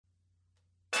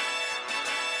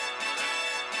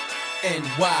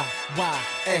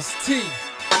NYYST.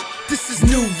 This is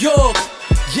New York,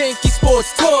 Yankee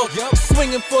sports talk.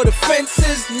 Swinging for the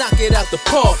fences, knock it out the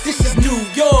park. This is New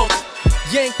York,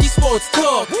 Yankee sports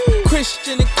talk.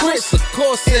 Christian and Chris, of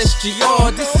course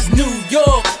SGR. This is New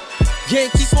York,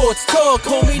 Yankee sports talk.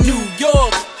 Homie, New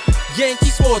York, Yankee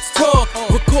sports talk.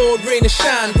 Record, rain or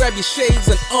shine, grab your shades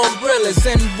and umbrellas.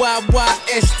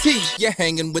 NYYST, you're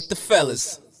hanging with the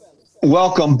fellas.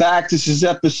 Welcome back. This is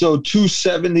episode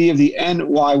 270 of the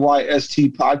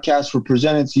NYYST podcast. We're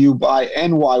presented to you by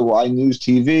NYY News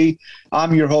TV.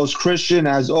 I'm your host, Christian,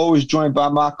 as always, joined by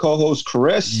my co-host,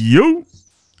 Chris. You.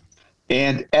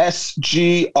 And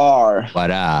SGR. What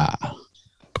up?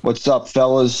 What's up,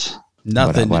 fellas?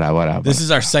 Nothing. What up? This is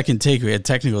our second take. We had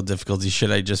technical difficulties. Should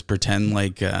I just pretend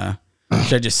like, should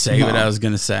I just say what I was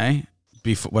going to say?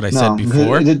 What I said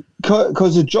before?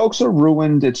 Because the jokes are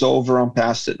ruined. It's over. I'm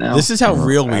past it now. This is how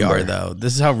real we are, though.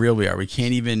 This is how real we are. We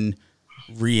can't even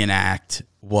reenact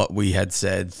what we had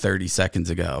said 30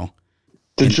 seconds ago.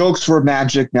 The jokes were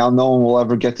magic. Now no one will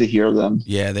ever get to hear them.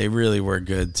 Yeah, they really were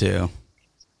good, too.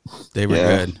 They were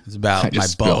good. It's about my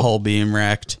butthole being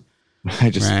wrecked.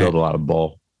 I just spilled a lot of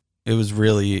bull. It was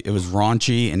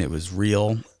raunchy, and it was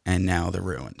real, and now they're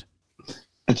ruined.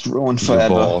 It's ruined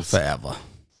forever. Forever.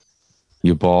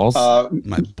 Your balls?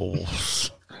 My balls.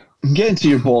 I'm getting to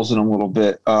your balls in a little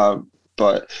bit,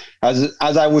 but as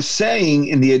I was saying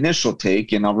in the initial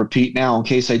take, and I'll repeat now in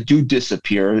case I do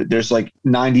disappear, there's like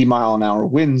 90-mile-an-hour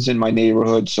winds in my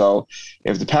neighborhood, so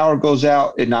if the power goes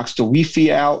out, it knocks the Wi-Fi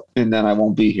out, and then I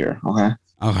won't be here, okay?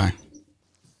 Okay.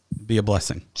 Be a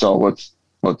blessing. So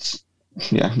let's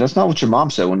yeah, that's not what your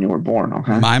mom said when you were born,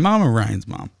 okay? My mom or Ryan's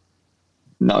mom?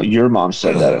 No, your mom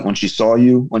said that when she saw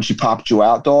you, when she popped you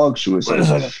out, dog, she was like,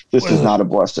 this is not a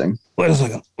blessing. Wait a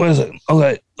second.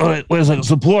 Okay. All right. Wait a second.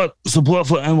 Support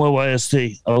for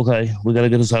NYYST. Okay. We got to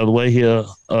get this out of the way here.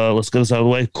 Let's get this out of the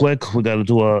way quick. We got to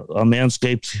do a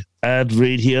Manscaped ad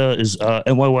read here. Is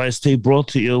NYYST brought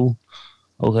to you,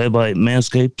 okay, by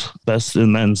Manscaped, best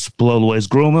in men's below the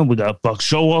waist grooming. We got Buck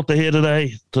Showalter here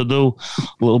today to do a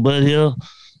little bit here.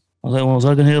 Okay, 1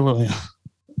 second here.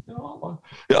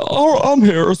 Yeah, I'm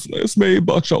here. It's me,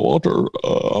 Buck Showalter.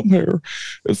 I'm here.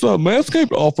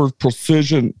 Manscaped offers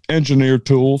precision engineered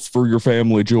tools for your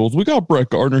family jewels. We got Brett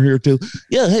Gardner here too.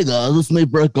 Yeah, hey guys, it's me,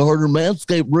 Brett Gardner.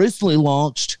 Manscaped recently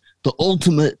launched the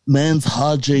Ultimate Men's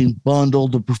Hygiene Bundle,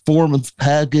 the Performance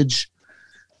Package.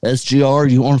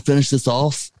 SGR, you want to finish this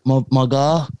off, my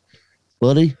guy,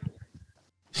 buddy?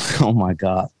 Oh my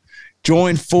God.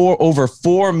 Join over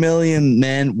 4 million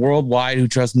men worldwide who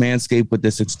trust Manscaped with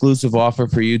this exclusive offer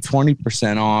for you.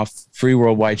 20% off, free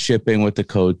worldwide shipping with the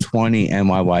code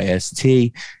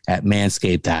 20NYYST at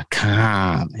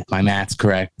manscaped.com. If my math's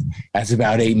correct, that's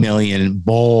about 8 million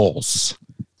balls.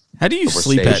 How do you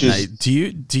sleep at night? Do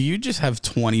you just have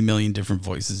 20 million different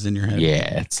voices in your head?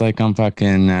 Yeah, it's like I'm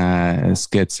fucking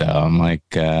schizo. I'm like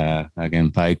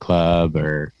fucking Fight Club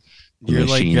or... You're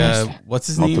like, what's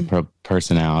his name? Multiple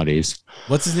personalities.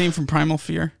 What's his name from Primal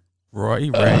Fear? Roy?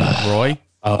 Roy?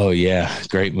 Oh, yeah.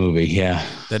 Great movie. Yeah.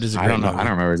 That is a great movie. I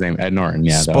don't remember his name. Ed Norton.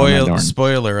 Yeah.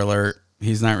 Spoiler alert.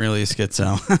 He's not really a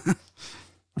schizo.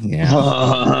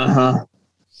 Yeah.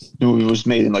 It was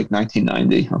made in like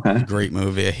 1990. Okay. Great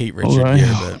movie. I hate Richard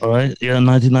Gere. But... All right. Yeah.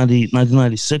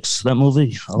 1996, that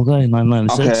movie. Okay.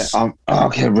 1996.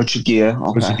 Okay. Richard Gere.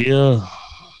 Okay. Richard Gere.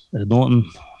 Ed Norton.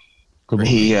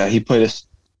 He played a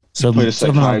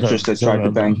psychiatrist that tried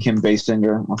to bang Kim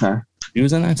Basinger. Okay, he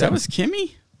was in that. That was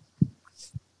Kimmy.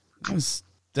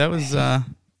 That was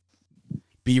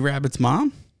B Rabbit's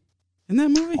mom in that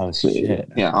movie. Oh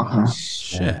shit! Yeah.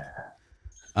 Shit.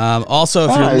 Also,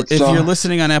 if you're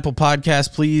listening on Apple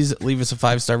Podcasts, please leave us a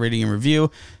 5-star rating and review.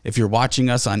 If you're watching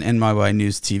us on NYY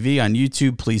News TV on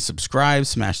YouTube, please subscribe,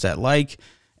 smash that like,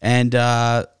 and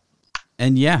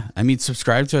yeah, I mean,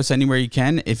 subscribe to us anywhere you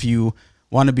can. If you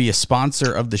want to be a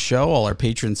sponsor of the show, all our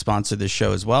patrons sponsor this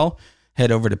show as well.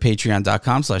 Head over to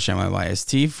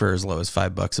patreon.com/NYYST for as low as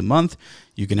 $5 a month.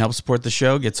 You can help support the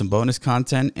show, get some bonus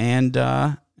content, and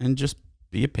just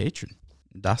be a patron.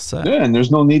 That's it. Yeah, and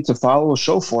there's no need to follow a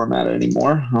show format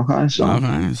anymore. Okay, so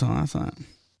that's it.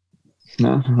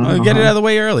 Get it out of the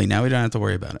way early. Now we don't have to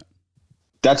worry about it.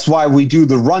 That's why we do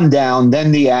the rundown,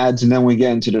 then the ads, and then we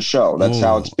get into the show. That's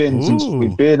how it's been since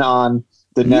we've been on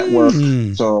the network.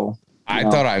 So I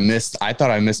thought I missed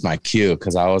my cue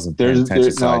because I wasn't paying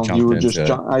attention. So I jumped you were into just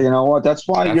you know what? That's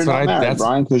why you're not married,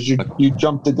 Brian, because you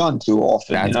jumped the gun too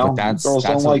often. Girls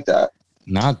don't like that.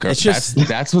 Not good. It's just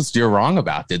that's what you're wrong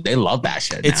about, dude. They love that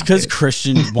shit. It's because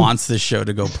Christian wants this show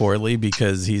to go poorly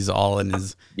because he's all in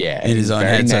his own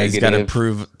head. So he's got to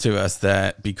prove to us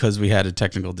that because we had a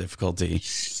technical difficulty,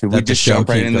 should we just jump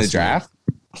right in the draft?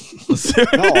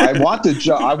 No, I want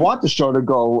the show to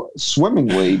go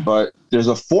swimmingly, but there's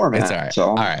a format. It's all right. So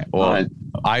all right. Well,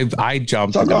 I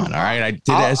jumped the gun. All right. I did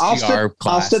SGR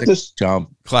classic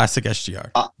jump. Classic SGR.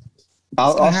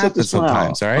 I'll sit this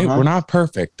sometimes. All right. We're not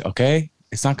perfect. Okay.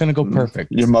 It's not going to go perfect.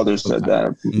 Your mother said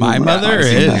that. My mother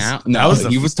is. No,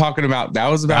 he was talking about that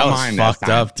was about mine. Fucked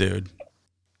up, dude.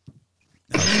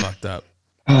 That was fucked up.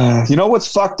 You know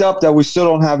what's fucked up? That we still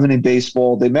don't have any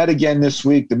baseball. They met again this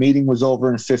week. The meeting was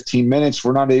over in 15 minutes.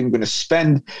 We're not even going to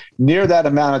spend near that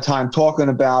amount of time talking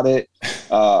about it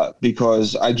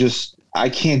because I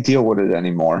can't deal with it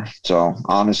anymore. So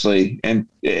honestly, and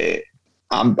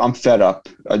I'm fed up.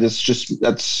 That's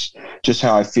just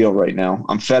how I feel right now.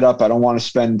 I'm fed up. I don't want to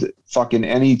spend fucking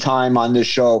any time on this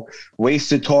show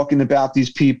wasted talking about these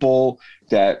people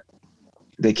that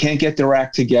they can't get their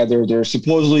act together. They're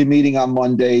supposedly meeting on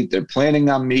Monday. They're planning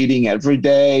on meeting every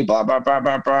day, blah, blah, blah,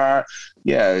 blah, blah.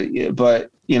 Yeah.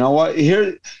 But you know what?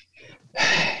 Here,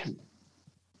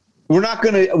 we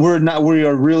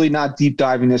are really not deep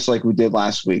diving this like we did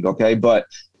last week. Okay. But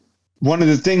one of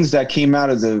the things that came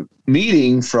out of the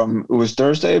meeting it was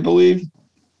Thursday, I believe.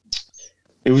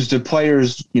 It was the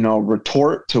players,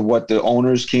 retort to what the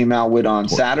owners came out with on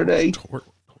Saturday.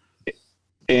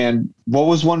 And what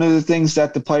was one of the things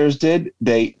that the players did?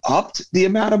 They upped the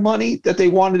amount of money that they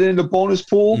wanted in the bonus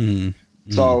pool.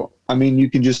 Mm-hmm. So, I mean, you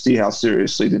can just see how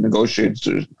seriously the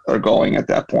negotiations are going at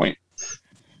that point.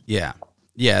 Yeah.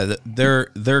 Yeah.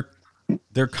 Their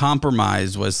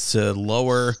compromise was to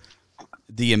lower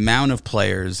the amount of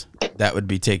players that would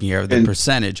be taking care of the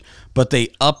percentage, but they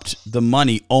upped the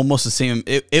money almost the same.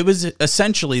 It was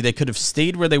essentially they could have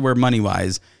stayed where they were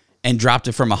money-wise and dropped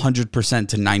it from 100%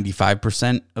 to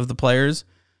 95% of the players.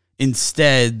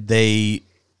 Instead, they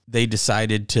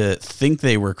decided to think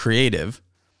they were creative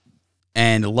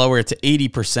and lower it to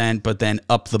 80%, but then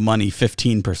up the money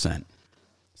 15%.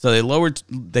 So they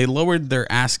lowered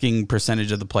their asking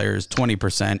percentage of the players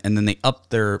 20%, and then they upped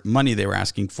their money they were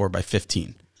asking for by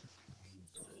 15%.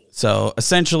 So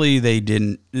essentially, they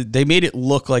made it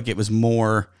look like it was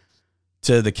more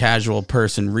to the casual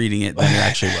person reading it than it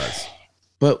actually was.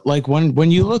 But like when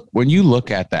you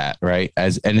look at that, right,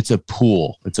 and it's a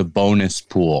pool, it's a bonus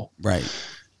pool, right,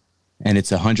 and it's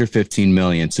 115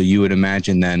 million. So you would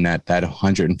imagine then that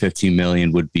 115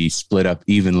 million would be split up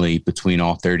evenly between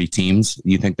all 30 teams.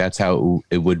 You think that's how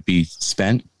it would be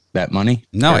spent, that money?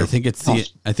 No, I think it's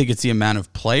the amount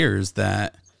of players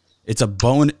that it's a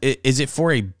bone. Is it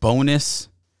for a bonus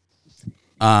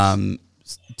to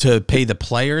pay the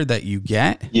player that you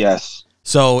get? Yes.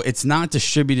 So it's not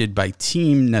distributed by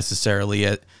team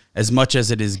necessarily as much as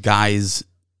it is guys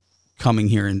coming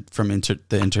here from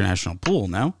the international pool.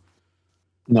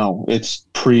 No, it's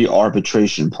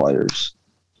pre-arbitration players.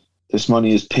 This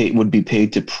money would be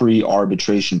paid to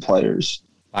pre-arbitration players.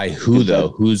 By who though?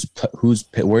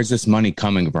 Where's this money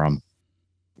coming from?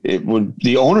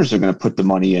 The owners are going to put the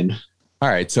money in. All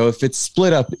right. So if it's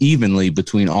split up evenly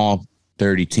between all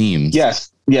 30 teams.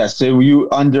 Yes. So you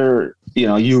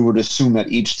would assume that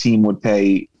each team would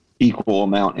pay equal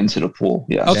amount into the pool.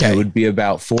 Yeah. Okay. Then it would be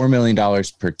about $4 million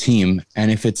per team. And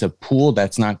if it's a pool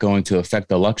that's not going to affect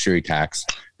the luxury tax,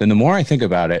 then the more I think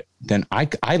about it, then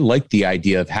I like the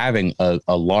idea of having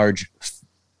a large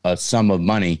sum of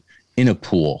money in a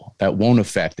pool that won't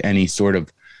affect any sort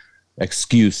of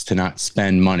excuse to not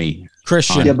spend money.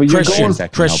 Christian,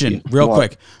 real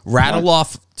quick, rattle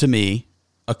off to me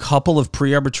a couple of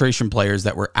pre-arbitration players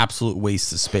that were absolute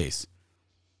wastes of space.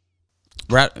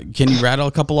 Can you rattle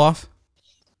a couple off?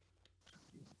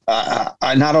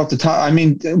 Not off the top. I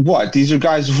mean, what? These are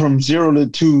guys from 0 to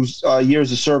 2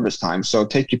 years of service time. So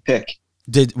take your pick.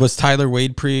 Was Tyler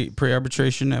Wade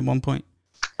pre-arbitration at one point?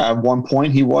 At one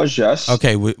point, he was. Yes.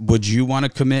 Okay. Would you want to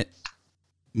commit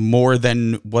more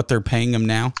than what they're paying him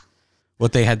now?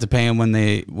 What they had to pay him when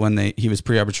he was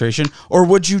pre-arbitration, or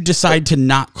would you decide to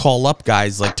not call up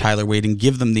guys like Tyler Wade and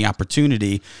give them the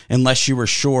opportunity unless you were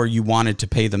sure you wanted to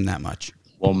pay them that much?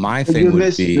 Well, my thing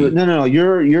would be no.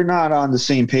 You're not on the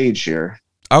same page here.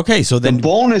 Okay, so then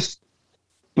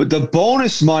the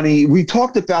bonus money, we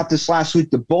talked about this last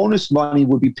week. The bonus money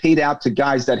would be paid out to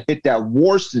guys that hit that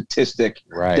WAR statistic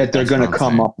that they're going to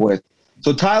come up with.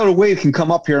 So Tyler Wade can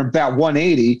come up here and bat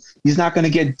 180. He's not going to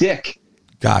get dick.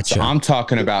 Gotcha. So I'm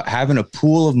talking about having a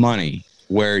pool of money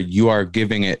where you are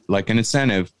giving it like an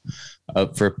incentive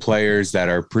for players that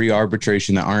are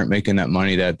pre-arbitration that aren't making that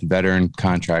money that the veteran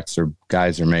contracts or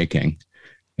guys are making.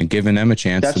 and giving them a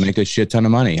chance to make a shit ton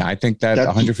of money. I think that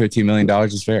 $115 million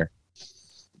is fair.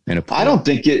 I don't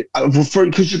think it,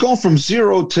 because you're going from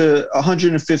 0 to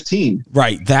 115.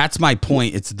 Right. That's my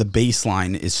point. It's the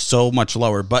baseline is so much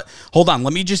lower. But hold on,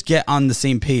 let me just get on the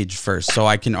same page first so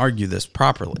I can argue this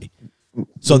properly.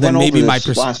 So then maybe my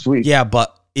last week. Yeah,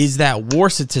 but is that WAR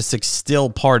statistic still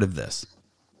part of this?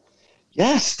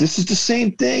 Yes, this is the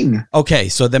same thing. Okay,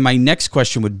 so then my next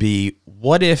question would be,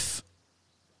 what if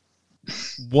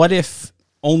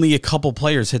only a couple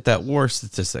players hit that WAR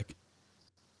statistic?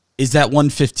 Is that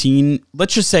 115?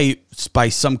 Let's just say by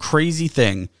some crazy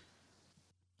thing,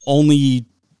 only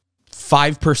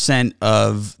 5%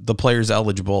 of the players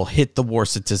eligible hit the WAR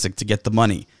statistic to get the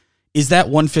money. Is that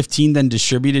 115 then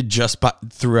distributed just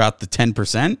throughout the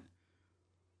 10%?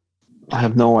 I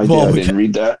have no idea. I didn't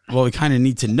read that. Well, we kind of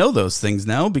need to know those things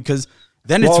now, because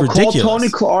then it's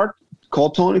ridiculous. Call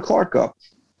Tony Clark up.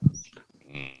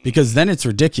 Because then it's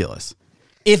ridiculous.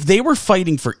 If they were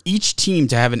fighting for each team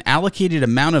to have an allocated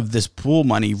amount of this pool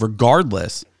money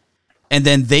regardless, and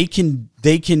then they can,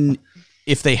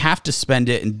 if they have to spend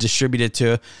it and distribute it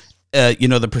to,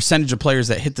 the percentage of players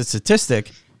that hit the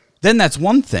statistic, then that's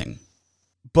one thing.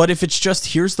 But if it's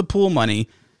just, here's the pool money,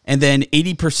 and then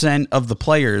 80% of the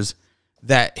players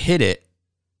that hit it,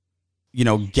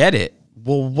 get it.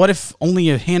 Well, what if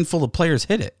only a handful of players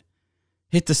hit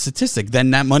the statistic? Then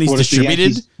that money's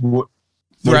distributed.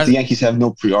 What if the Yankees have no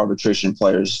pre-arbitration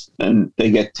players and they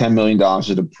get $10 million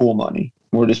of the pool money?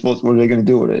 What are they going to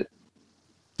do with it?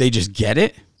 They just get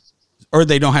it? Or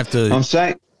they don't have to? I'm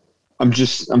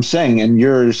saying in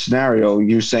your scenario,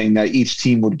 you're saying that each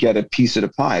team would get a piece of the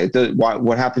pie.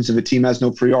 What happens if a team has no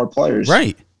pre-arb players?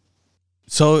 Right.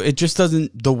 So it just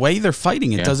doesn't, the way they're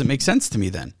fighting, it doesn't make sense to me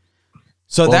then.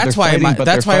 So that's why I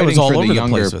was all over the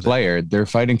place with it. They're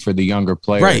fighting for the younger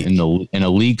player in a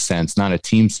league sense, not a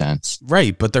team sense.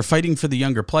 Right, but they're fighting for the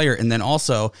younger player, and then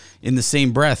also in the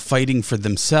same breath fighting for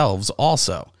themselves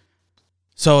also.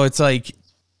 So it's like,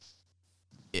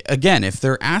 again, if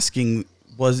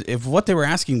what they were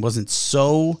asking wasn't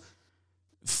so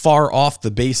far off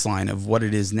the baseline of what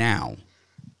it is now,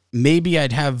 maybe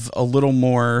I'd have a little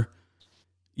more.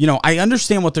 I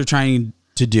understand what they're trying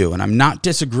to do, and I'm not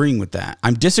disagreeing with that.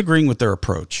 I'm disagreeing with their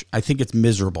approach. I think it's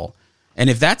miserable.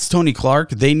 And if that's Tony Clark,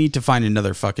 they need to find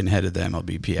another fucking head of the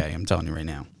MLBPA. I'm telling you right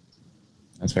now.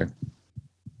 That's fair.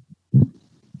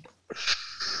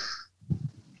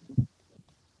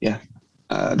 Yeah.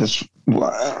 I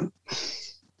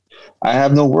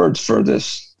have no words for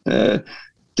this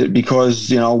because,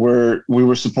 we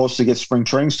were supposed to get spring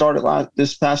training started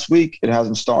this past week. It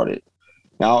hasn't started.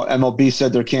 Now, MLB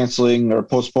said they're canceling or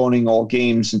postponing all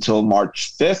games until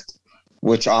March 5th,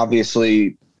 which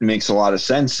obviously makes a lot of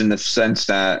sense in the sense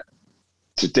that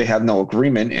they have no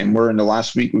agreement, and we're in the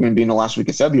last week. We're going to be in the last week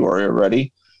of February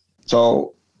already.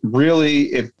 So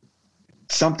really, if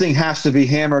something has to be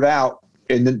hammered out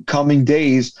in the coming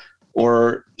days,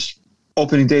 or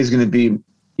opening day is going to be,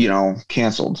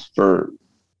 canceled for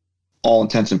all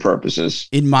intents and purposes.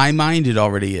 In my mind, it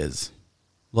already is.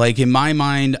 Like, in my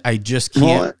mind, I just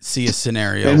can't see a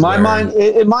scenario. In my mind,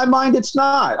 it's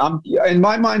not. In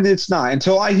my mind, it's not.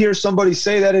 Until I hear somebody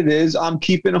say that it is, I'm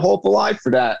keeping hope alive for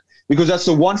that. Because that's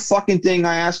the one fucking thing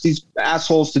I ask these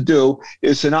assholes to do,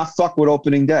 is to not fuck with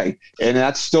opening day. And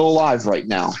that's still alive right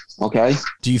now. Okay?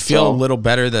 Do you feel a little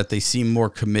better that they seem more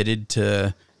committed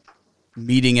to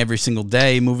meeting every single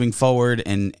day moving forward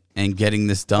and getting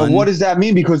this done? But what does that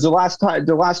mean? Because the last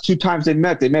two times they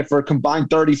met for a combined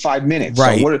 35 minutes.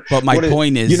 Right. So but my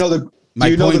point is, the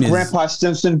Grandpa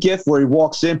Simpson gif where he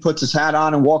walks in, puts his hat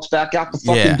on, and walks back out the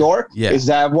fucking door? Yeah. Is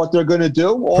that what they're going to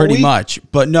do? Pretty much.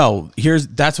 But no,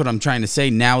 that's what I'm trying to say.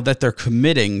 Now that they're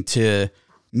committing to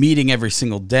meeting every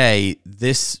single day,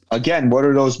 again, what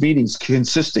are those meetings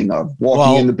consisting of?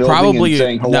 Walking in the building and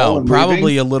saying hello? No,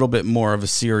 probably a little bit more of a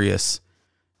serious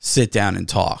sit down and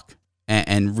talk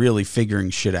and really figuring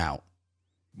shit out.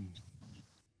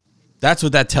 That's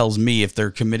what that tells me. If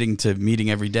they're committing to meeting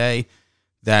every day,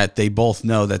 that they both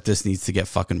know that this needs to get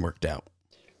fucking worked out.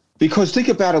 Because think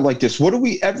about it like this.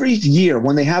 Every year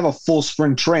when they have a full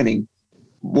spring training,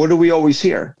 what do we always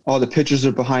hear? Oh, the pitchers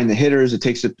are behind the hitters.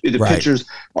 Pitchers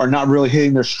are not really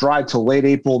hitting their stride till late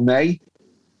April, May.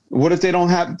 What if they're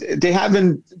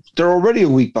already a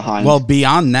week behind? Well,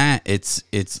 beyond that, it's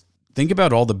think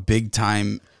about all the big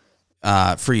time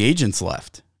free agents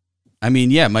left. I mean,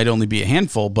 yeah, it might only be a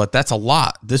handful, but that's a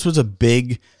lot. This was a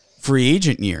big free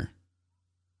agent year,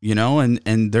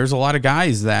 and there's a lot of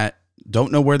guys that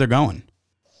don't know where they're going.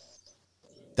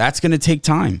 That's going to take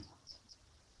time.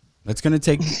 It's going to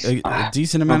take a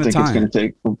decent amount of time. It's going to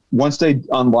take once they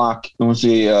unlock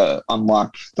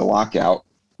the lockout.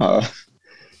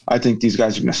 I think these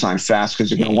guys are going to sign fast because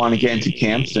they're going to want to get into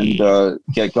camps and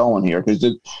get going here because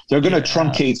they're going to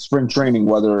truncate spring training,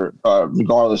 whether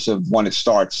regardless of when it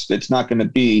starts. It's not going to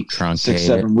be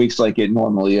 6-7 weeks like it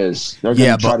normally is. They're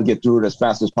going to try to get through it as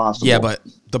fast as possible. Yeah, but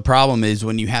the problem is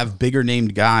when you have bigger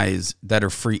named guys that are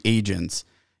free agents,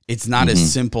 it's not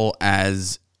as simple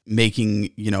as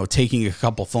taking a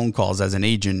couple phone calls as an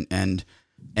agent and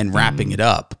wrapping it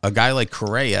up. A guy like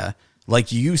Correa,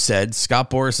 like you said, Scott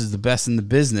Boras is the best in the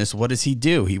business. What does he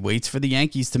do? He waits for the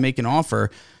Yankees to make an offer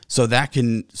so that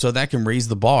can raise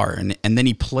the bar, and then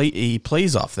he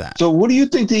plays off that. So what do you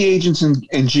think the agents and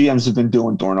GMs have been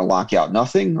doing during the lockout?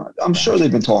 Nothing? I'm sure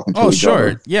they've been talking to each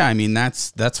other. Yeah, I mean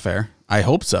that's fair. I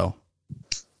hope so.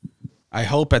 I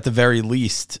hope at the very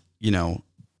least,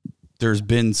 there's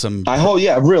been some. I hope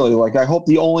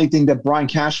the only thing that Brian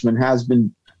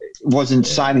Cashman wasn't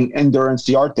signing Ender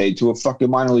Inciarte to a fucking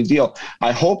minor league deal.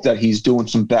 I hope that he's doing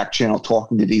some back channel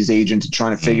talking to these agents and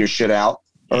trying to figure shit out,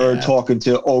 or talking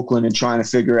to Oakland and trying to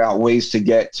figure out ways to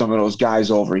get some of those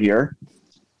guys over here.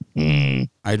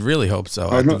 I'd really hope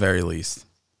so, at the very least.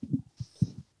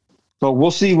 So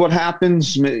we'll see what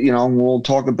happens. We'll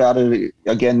talk about it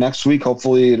again next week.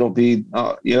 Hopefully it'll be,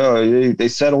 they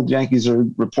settled. Yankees are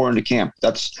reporting to camp.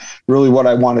 That's really what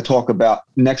I want to talk about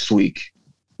next week.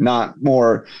 Not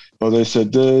more, they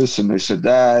said this and they said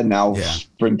that. Now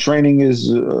spring training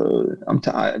is, I'm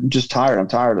just tired. I'm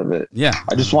tired of it. Yeah.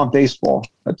 I just want baseball.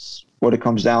 That's what it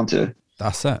comes down to.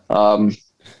 That's it.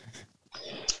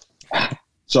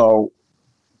 So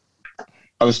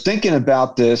I was thinking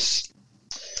about this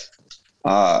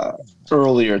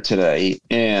earlier today,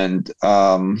 and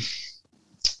I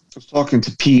was talking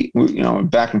to Pete,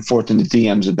 back and forth in the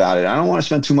DMs about it. I don't want to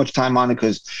spend too much time on it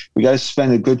because we got to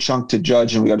spend a good chunk to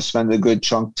Judge, and we got to spend a good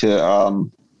chunk to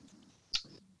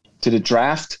the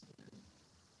draft.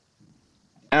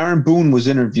 Aaron Boone was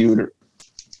interviewed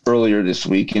earlier this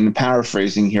week, and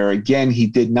paraphrasing here again, he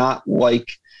did not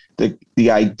like the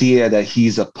idea that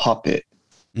he's a puppet,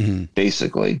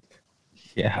 basically.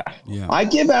 Yeah. I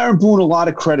give Aaron Boone a lot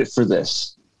of credit for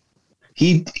this.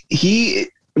 He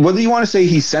whether you want to say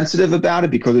he's sensitive about it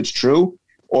because it's true,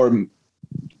 or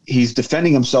he's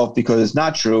defending himself because it's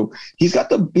not true, he's got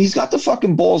the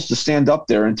fucking balls to stand up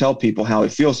there and tell people how he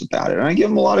feels about it. And I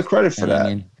give him a lot of credit for that.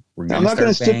 I'm not going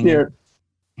to sit there,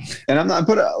 and I'm not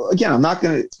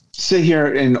going to sit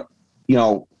here and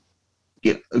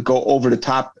go over the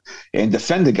top and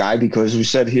defend the guy because we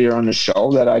said here on the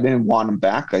show that I didn't want him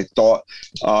back. I thought,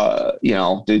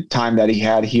 the time that he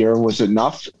had here was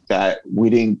enough, that we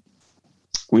didn't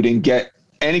get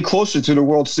any closer to the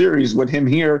World Series with him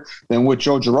here than with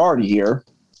Joe Girardi here.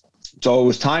 So it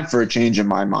was time for a change in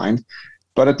my mind.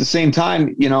 But at the same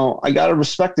time, I got to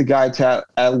respect the guy to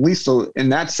at least in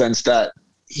that sense that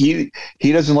he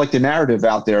doesn't like the narrative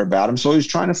out there about him. So he's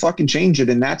trying to fucking change it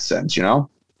in that sense,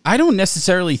 I don't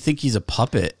necessarily think he's a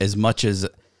puppet as much as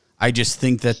I just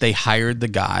think that they hired the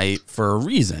guy for a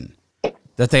reason.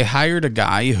 That they hired a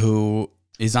guy who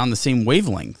is on the same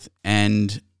wavelength,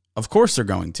 and of course they're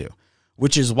going to.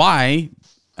 Which is why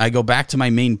I go back to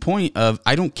my main point of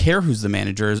I don't care who's the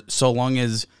manager so long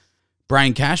as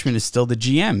Brian Cashman is still the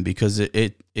GM, because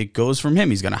it goes from him.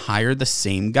 He's going to hire the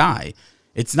same guy.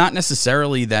 It's not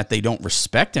necessarily that they don't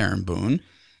respect Aaron Boone.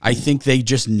 I think they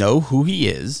just know who he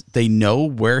is. They know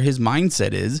where his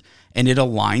mindset is, and it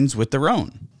aligns with their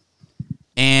own.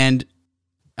 And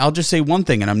I'll just say one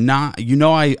thing, and I'm not,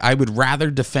 I would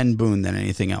rather defend Boone than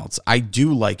anything else. I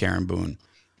do like Aaron Boone.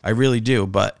 I really do.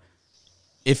 But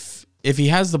if he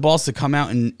has the balls to come out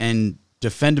and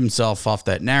defend himself off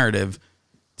that narrative,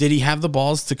 did he have the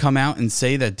balls to come out and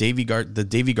say that the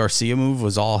Davy Garcia move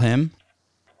was all him?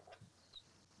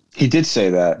 He did say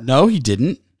that. No, he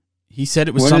didn't. He said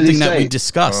it was something that we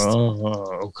discussed.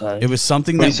 Okay. It was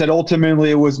something that he said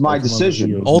ultimately it was my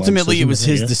decision. Ultimately, it was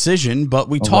his decision, but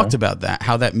we talked about that,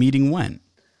 how that meeting went.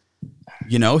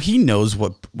 He knows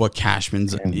what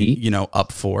Cashman's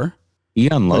up for. He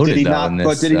unloaded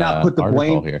but did he not put the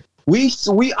blame here?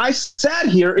 I sat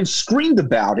here and screamed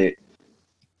about it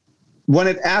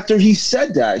after he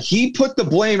said that. He put the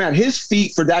blame at his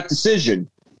feet for that decision.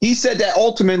 He said that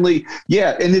ultimately,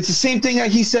 and it's the same thing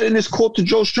that he said in his quote to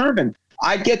Joe Sherman.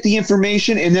 I get the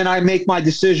information and then I make my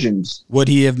decisions. Would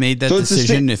he have made that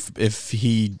decision if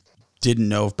he didn't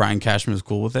know if Brian Cashman was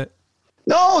cool with it?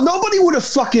 No, nobody would have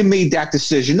fucking made that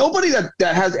decision. Nobody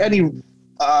that has any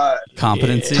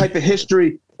competency type of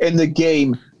history in the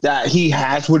game that he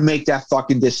has would make that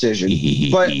fucking decision.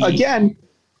 But again,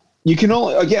 you can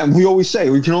only, again, we always say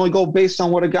we can only go based on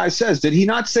what a guy says. Did he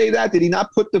not say that? Did he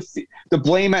not put the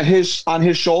blame on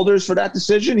his shoulders for that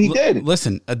decision? He did.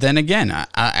 Listen, then again,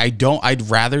 I'd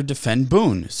rather defend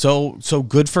Boone. So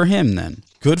good for him then.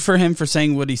 Good for him for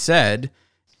saying what he said,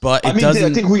 but it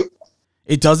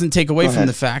doesn't take away from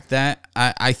the fact that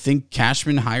I think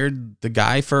Cashman hired the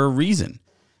guy for a reason.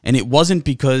 And it wasn't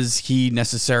because he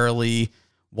necessarily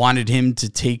wanted him to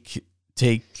take,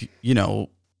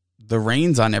 the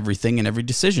reins on everything and every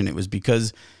decision. It was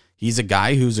because he's a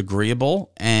guy who's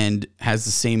agreeable and has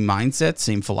the same mindset,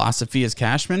 same philosophy as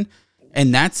Cashman.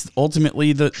 And that's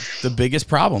ultimately the biggest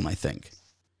problem, I think.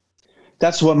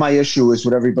 That's what my issue is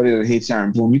with everybody that hates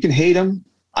Aaron Boone. You can hate him.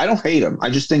 I don't hate him. I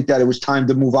just think that it was time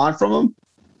to move on from him.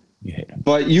 You hate him.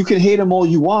 But you can hate him all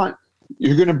you want.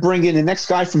 You're going to bring in the next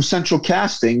guy from Central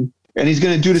Casting, and he's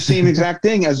going to do the same exact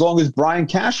thing as long as Brian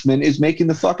Cashman is making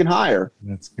the fucking hire.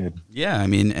 That's good. Yeah, I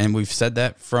mean, and we've said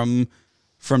that from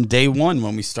day one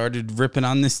when we started ripping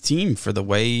on this team for the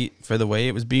way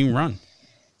it was being run.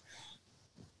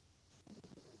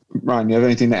 Ryan, you have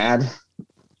anything to add?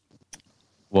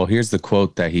 Well, here's the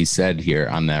quote that he said here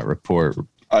on that report.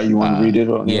 You want to read it?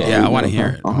 Yeah, I want to hear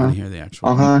it. I want to hear the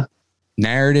actual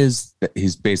narratives that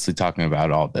he's basically talking about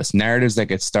all this. Narratives that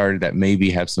get started that maybe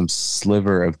have some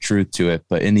sliver of truth to it,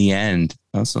 but in the end,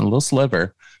 that's a little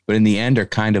sliver, but in the end are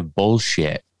kind of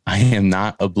bullshit. I am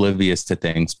not oblivious to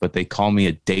things, but they call me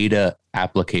a data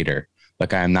applicator.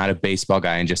 Like I am not a baseball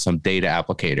guy and just some data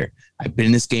applicator. I've been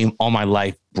in this game all my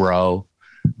life, bro.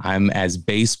 I'm as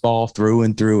baseball through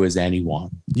and through as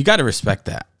anyone. You got to respect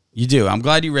that. You do. I'm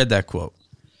glad you read that quote.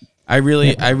 I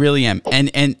really am.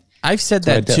 And I've said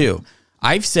that too.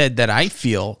 I've said that I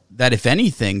feel that if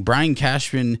anything, Brian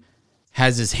Cashman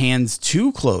has his hands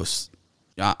too close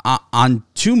on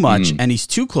too much, and he's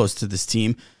too close to this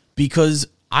team because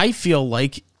I feel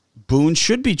like Boone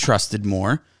should be trusted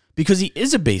more because he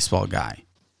is a baseball guy.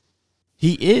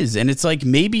 He is. And it's like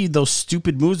maybe those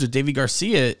stupid moves with Davy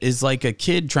Garcia is like a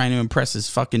kid trying to impress his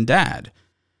fucking dad,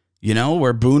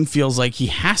 where Boone feels like he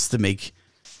has to make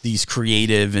these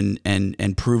creative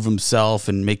and prove himself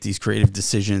and make these creative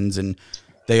decisions, and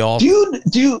they all.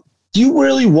 Do you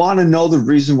really want to know the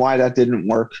reason why that didn't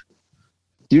work?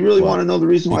 Do you really want to know the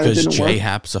reason why that didn't work? Because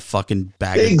J-Hap's a fucking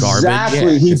bag of garbage.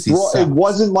 Exactly. It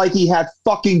wasn't like he had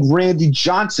fucking Randy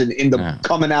Johnson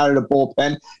coming out of the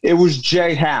bullpen. It was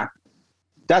J-Hap.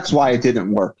 That's why it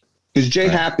didn't work. Because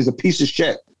J-Hap is a piece of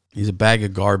shit. He's a bag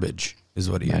of garbage, is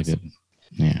what he is.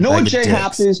 Yeah. No one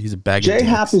J-Hap is. He's a bag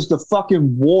J-Hap is the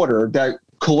fucking water that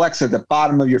collects at the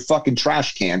bottom of your fucking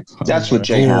trash can. That's what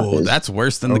J-Hap is. That's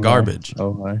worse than the garbage.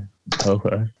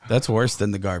 Okay. That's worse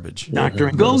than the garbage. Doctor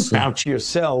and goes pouch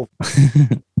yourself.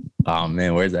 Oh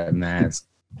man, where's that mask?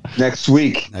 Next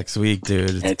week,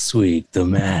 dude. Next week, the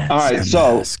mask. All right,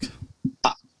 so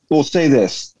we'll say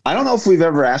this. I don't know if we've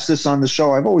ever asked this on the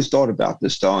show. I've always thought about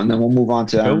this though, and then we'll move on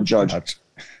to Aaron Judge.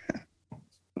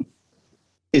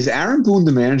 Is Aaron Boone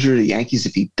the manager of the Yankees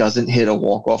if he doesn't hit a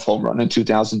walk-off home run in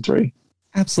 2003?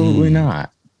 Absolutely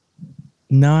not.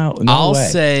 No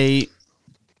way.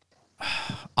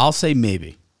 I'll say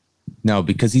maybe. No,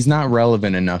 because he's not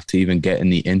relevant enough to even get in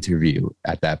the interview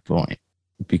at that point.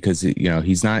 Because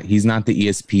he's not the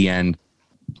ESPN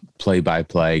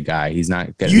play-by-play guy. He's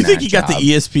not getting. You think he got the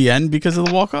ESPN because of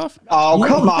the walk-off? Oh,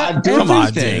 come on, dude. Come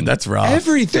on, dude. That's rough.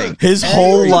 Everything. His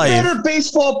whole life. He's a better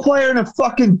baseball player than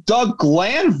fucking Doug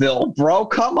Glanville, bro.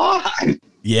 Come on.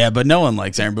 Yeah, but no one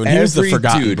likes Aaron Boone. He was the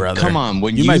forgotten brother. Come on,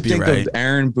 when you think of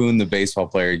Aaron Boone, the baseball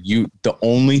player, the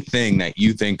only thing that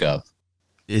you think of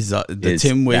is the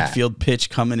Tim Wakefield pitch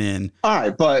coming in. All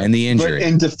right, and the injury. But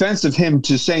in defense of him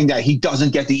to saying that he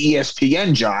doesn't get the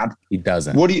ESPN job, he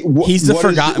doesn't. He's the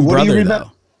forgotten brother,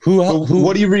 though.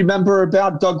 What do you remember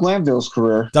about Doug Glanville's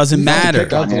career? Doesn't matter.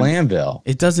 Doug Glanville.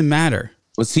 It doesn't matter.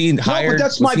 Was he hired?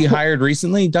 Hired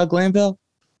recently, Doug Glanville?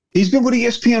 He's been with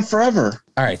ESPN forever.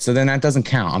 All right, so then that doesn't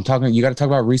count. You got to talk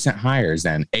about recent hires.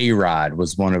 Then A-Rod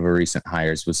was one of the recent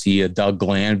hires. Was he a Doug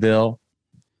Glanville?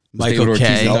 Michael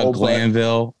K. Doug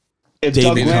Glanville. If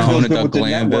Doug Glanville's been with the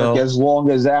network as long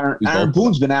as Aaron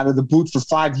Boone's been out of the boot for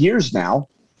 5 years now.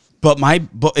 But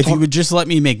if you would just let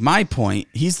me make my point,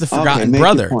 he's the forgotten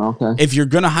brother. If you're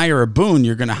going to hire a Boone,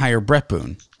 you're going to hire Brett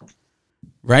Boone.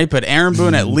 Right? But Aaron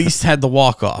Boone at least had the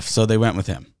walk-off, so they went with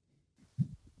him.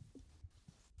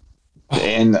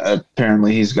 And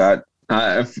apparently he's got,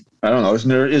 I don't know,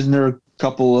 isn't there a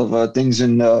couple of things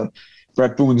in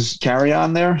Brett Boone's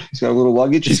carry-on there? He's got a little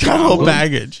luggage. He's got a little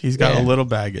baggage. He's got a little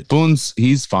baggage.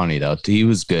 He's funny though. He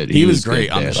was good. He was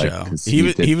great on the show.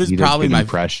 He was probably my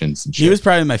impressions. He was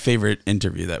probably my favorite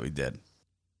interview that we did.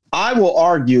 I will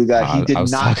argue that he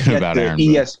did not get the Aaron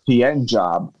ESPN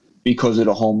job because of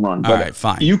the home run. But all right,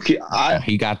 fine. You can,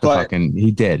 he got the fucking.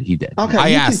 He did. Okay,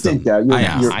 I asked him.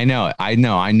 I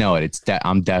know it. It's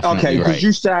I'm definitely okay. Because right.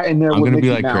 you sat in there I'm with gonna Mickey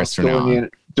be like Mouse Chris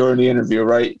during the interview,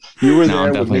 right? You were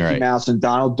there with Mickey right. Mouse and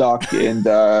Donald Duck and.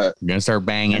 You're gonna start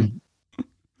banging.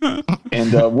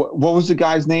 And what was the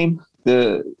guy's name?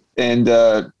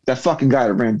 That fucking guy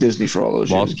that ran Disney for all those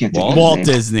years. I can't think of his Walt name.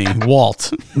 Disney.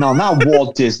 Walt. No, not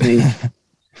Walt Disney.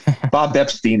 Bob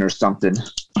Epstein or something.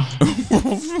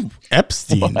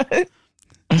 Epstein.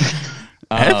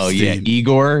 Oh yeah,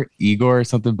 Igor or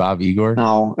something. Bob Igor.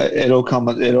 No,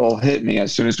 it'll hit me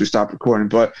as soon as we stop recording.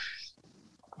 But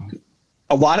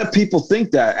a lot of people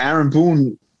think that Aaron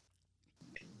Boone,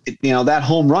 that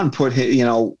home run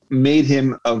made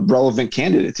him a relevant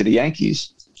candidate to the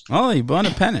Yankees. Oh, he won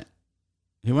a pennant.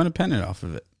 He won a pennant off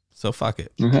of it. So fuck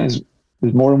it. Okay.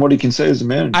 There's more than what he can say as a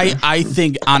manager. I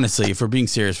think, honestly, if we're being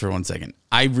serious for 1 second,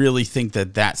 I really think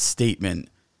that statement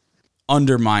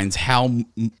undermines how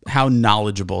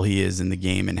knowledgeable he is in the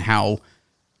game and how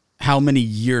many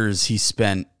years he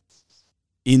spent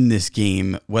in this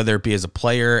game, whether it be as a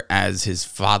player, as his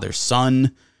father's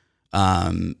son,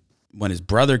 when his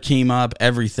brother came up,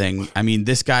 everything. I mean,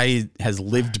 this guy has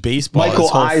lived baseball. Michael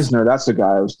Eisner, that's the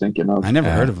guy I was thinking of. I never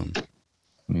heard of him.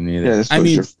 Me neither.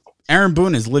 Yeah, Aaron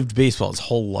Boone has lived baseball his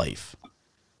whole life.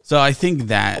 So I think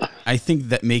that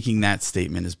making that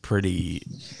statement is pretty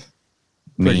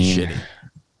shitty.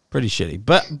 Pretty shitty.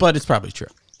 But it's probably true.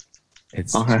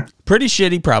 It's okay. Pretty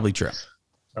shitty, probably true.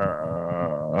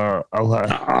 Okay.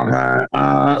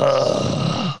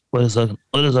 Wait a second.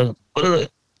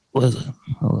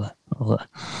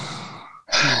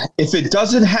 If it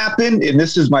doesn't happen, and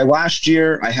this is my last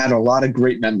year, I had a lot of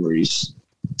great memories.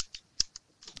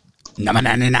 Number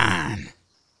 99.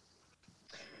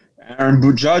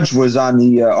 Aaron Judge was on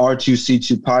the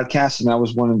R2C2 podcast, and that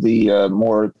was one of the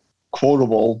more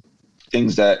quotable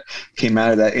things that came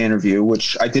out of that interview,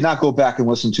 which I did not go back and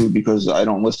listen to because I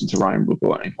don't listen to Ryan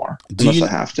Bucco anymore, unless I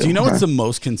have to. Do you know what's the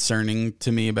most concerning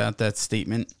to me about that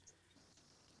statement?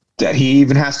 That he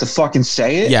even has to fucking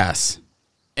say it? Yes.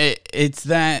 It's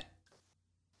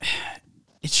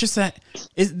just that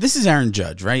this is Aaron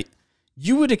Judge, right?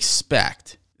 You would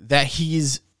expect that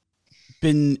he's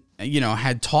been,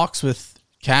 had talks with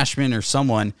Cashman or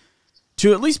someone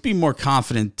to at least be more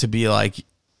confident to be like,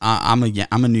 I'm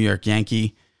a New York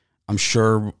Yankee. I'm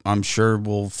sure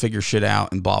we'll figure shit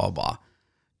out and blah, blah, blah.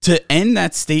 To end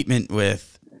that statement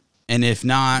with, and if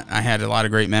not, I had a lot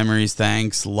of great memories.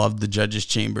 Thanks. Loved the judges'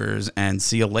 chambers and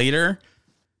see you later.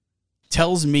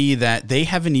 Tells me that they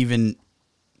haven't even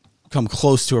come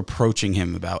close to approaching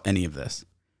him about any of this.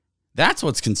 That's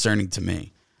what's concerning to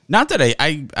me. Not that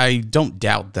I don't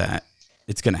doubt that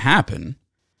it's going to happen,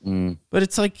 but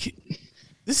it's like,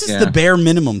 this is the bare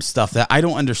minimum stuff that I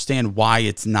don't understand why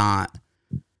it's not.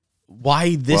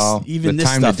 Why this even the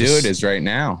this time stuff to do it is right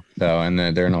now, though, and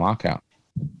they're in a lockout.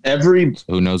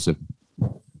 Who knows it?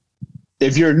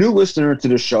 If you're a new listener to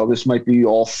the show, this might be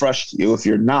all fresh to you. If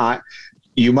you're not,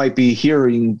 you might be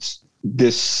hearing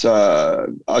this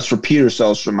us repeat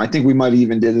ourselves from. I think we might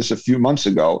even did this a few months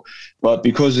ago, but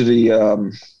because of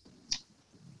the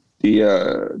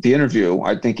interview,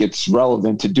 I think it's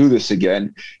relevant to do this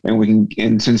again. And we can,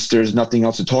 and since there's nothing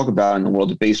else to talk about in the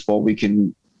world of baseball, we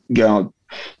can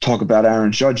talk about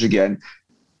Aaron Judge again.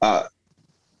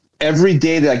 Every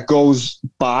day that goes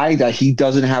by that he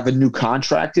doesn't have a new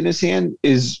contract in his hand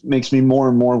makes me more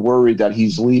and more worried that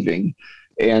he's leaving.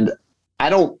 And I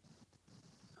don't.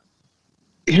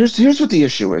 Here's what the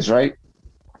issue is, right?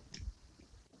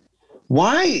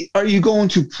 Why are you going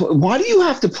to? Why do you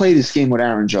have to play this game with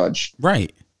Aaron Judge?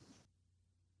 Right.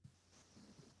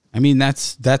 I mean,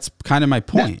 that's kind of my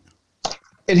point.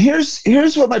 And here's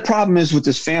what my problem is with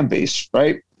this fan base,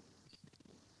 right?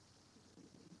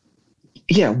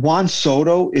 Yeah, Juan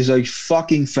Soto is a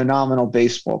fucking phenomenal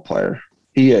baseball player.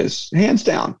 He is, hands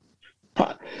down.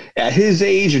 At his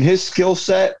age and his skill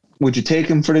set, would you take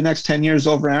him for the next 10 years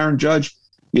over Aaron Judge?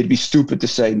 You'd be stupid to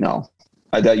say no.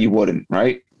 I bet you wouldn't,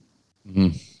 right?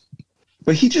 Mm-hmm.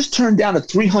 But he just turned down a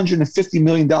 $350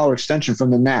 million extension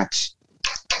from the Nats.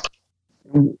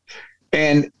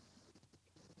 And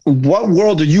what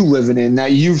world are you living in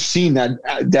that you've seen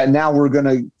that now we're going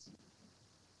to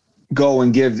go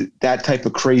and give that type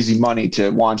of crazy money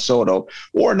to Juan Soto?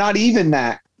 Or not even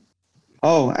that.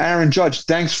 Oh, Aaron Judge,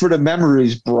 thanks for the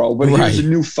memories, bro. But here's a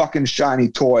new fucking shiny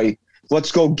toy.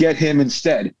 Let's go get him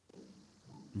instead.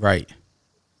 Right.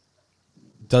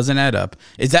 Doesn't add up.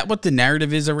 Is that what the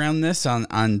narrative is around this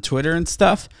on Twitter and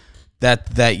stuff?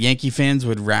 That Yankee fans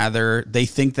would rather, they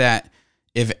think that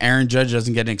if Aaron Judge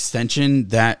doesn't get an extension,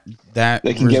 that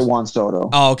they can get Juan Soto.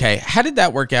 Oh, okay. How did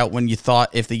that work out when you thought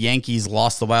if the Yankees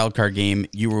lost the wild card game,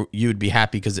 you would be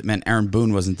happy because it meant Aaron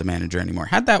Boone wasn't the manager anymore?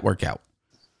 How'd that work out?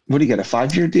 What do you get, a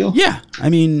 5-year deal? Yeah. I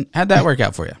mean, how'd that work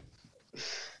out for you?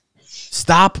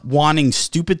 Stop wanting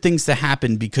stupid things to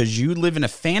happen because you live in a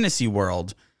fantasy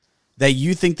world that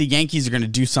you think the Yankees are going to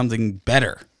do something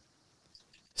better.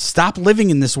 Stop living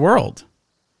in this world.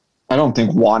 I don't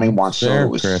think wanting Juan Soto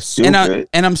was stupid.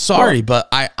 And I'm sorry, but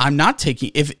I'm not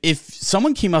taking... If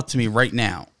someone came up to me right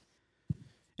now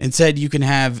and said you can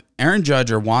have Aaron Judge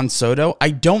or Juan Soto, I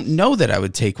don't know that I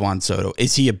would take Juan Soto.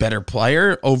 Is he a better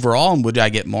player overall, and would I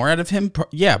get more out of him?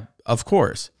 Yeah, of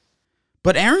course.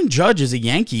 But Aaron Judge is a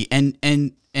Yankee, and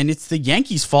it's the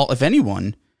Yankees' fault, if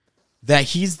anyone, that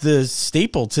he's the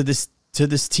staple to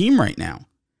this team right now.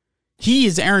 He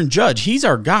is Aaron Judge. He's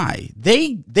our guy.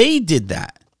 They did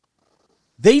that.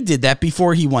 They did that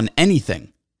before he won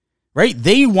anything, right?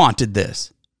 They wanted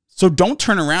this. So don't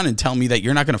turn around and tell me that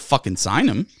you're not going to fucking sign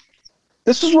him.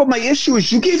 This is what my issue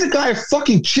is. You gave the guy a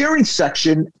fucking cheering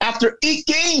section after 8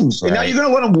 games, and now you're going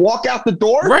to let him walk out the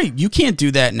door? Right. You can't do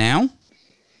that now.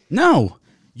 No.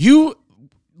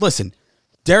 Listen,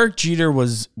 Derek Jeter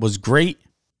was great.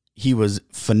 He was a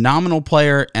phenomenal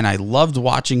player, and I loved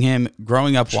watching him,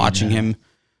 growing up watching him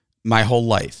my whole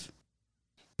life.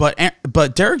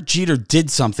 But Derek Jeter did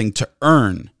something to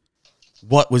earn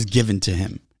what was given to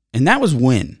him, and that was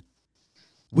win.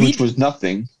 Which was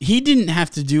nothing. He didn't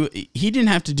have to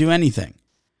do anything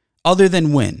other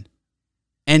than win.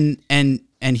 And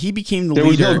he became the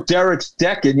leader. There was no Derek's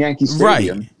deck in Yankee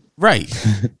Stadium. Right.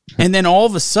 And then all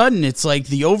of a sudden, it's like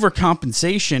the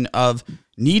overcompensation of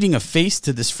needing a face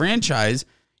to this franchise.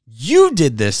 You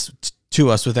did this to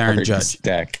us with Aaron Judge.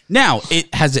 Now,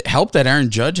 has it helped that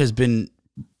Aaron Judge has been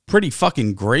pretty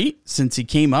fucking great since he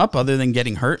came up, other than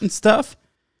getting hurt and stuff?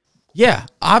 Yeah,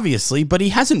 obviously, but he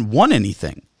hasn't won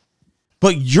anything.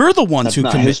 But you're the ones who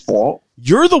committed. His fault.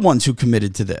 You're the ones who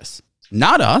committed to this,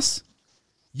 not us.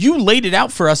 You laid it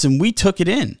out for us, and we took it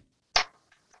in.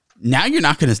 Now you're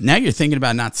not going to. Now you're thinking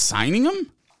about not signing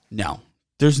him? No,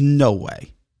 there's no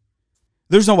way.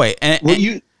 There's no way.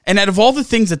 And out of all the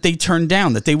things that they turned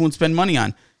down, that they won't spend money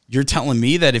on, you're telling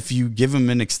me that if you give him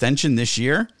an extension this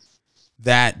year,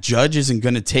 that Judge isn't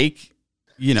going to take,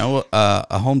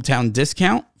 a hometown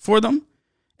discount for them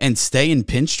and stay in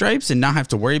pinstripes and not have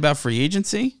to worry about free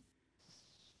agency?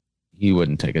 He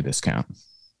wouldn't take a discount.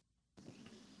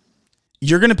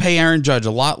 You're going to pay Aaron Judge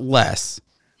a lot less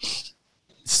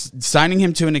signing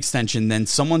him to an extension than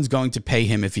someone's going to pay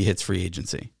him if he hits free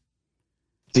agency.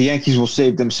 The Yankees will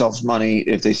save themselves money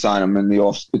if they sign him in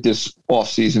this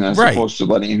offseason as opposed to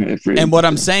letting him hit free agency. And what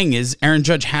I'm saying is Aaron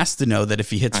Judge has to know that if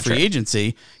he hits free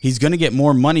agency, he's going to get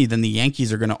more money than the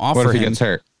Yankees are going to offer him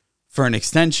for an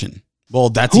extension. Well,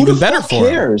 that's even better for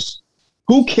him.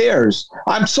 Who cares?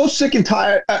 I'm so sick and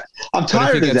tired. I'm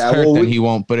tired of that. Then he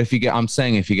won't. But if he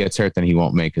gets hurt, then he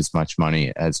won't make as much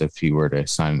money as if he were to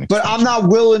sign an extension. But I'm not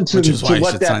willing to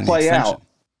let that play out.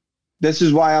 This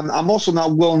is why I'm also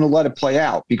not willing to let it play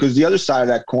out, because the other side of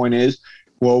that coin is,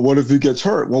 well, what if he gets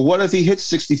hurt? Well, what if he hits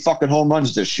 60 fucking home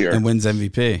runs this year and wins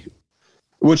MVP,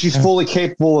 which he's fully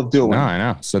capable of doing? No, I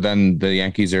know. So then the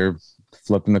Yankees are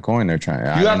flipping the coin. They're trying.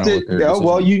 You have to.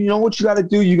 Well, you know what you got to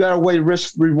do. You got to weigh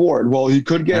risk reward. Well, he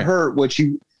could get hurt, which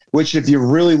if you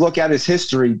really look at his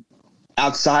history,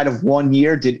 outside of 1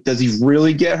 year, does he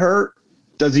really get hurt?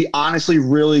 Does he honestly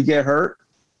really get hurt?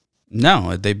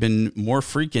 No, they've been more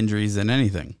freak injuries than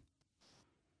anything.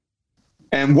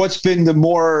 And what's been the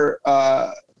more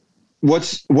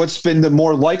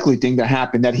likely thing to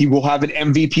happen? That he will have an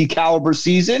MVP caliber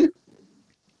season?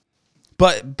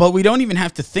 But we don't even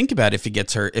have to think about if he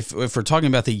gets hurt. If we're talking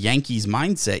about the Yankees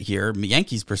mindset here,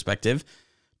 Yankees perspective,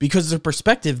 because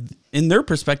in their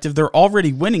perspective, they're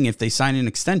already winning if they sign an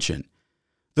extension.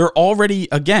 They're already,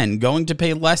 again, going to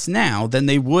pay less now than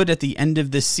they would at the end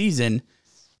of this season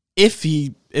if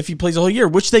he plays a whole year,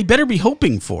 which they better be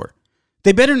hoping for.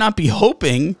 They better not be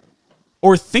hoping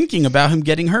or thinking about him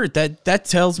getting hurt. That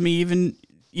tells me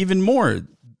even more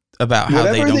about how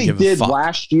they don't give a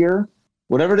fuck.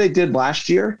 Whatever they did last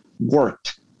year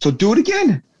worked. So do it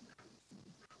again.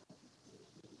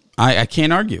 I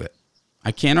can't argue it.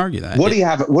 I can't argue that. What do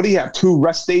you have? 2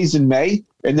 rest days in May?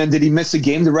 And then did he miss a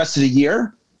game the rest of the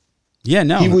year? Yeah,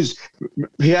 no.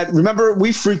 Remember,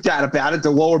 we freaked out about it, the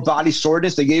lower body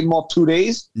soreness. They gave him all 2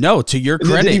 days. No, to your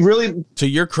credit. To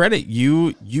your credit,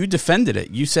 you defended it.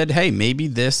 You said, hey, maybe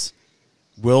this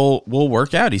will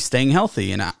work out. He's staying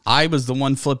healthy. And I was the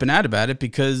one flipping out about it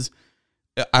because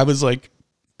I was like,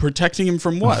 protecting him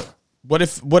from what? What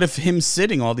if him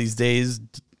sitting all these days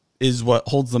is what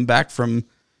holds them back from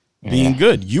being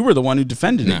good. You were the one who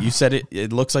defended it. You said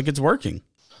it looks like it's working.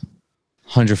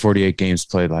 148 games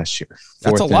played last year.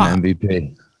 That's a lot.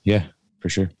 MVP. Yeah, for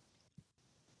sure.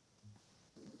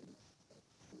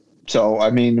 So, I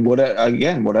mean,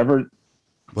 whatever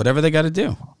they got to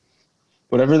do.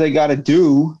 Whatever they got to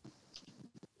do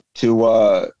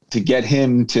to get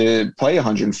him to play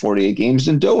 148 games,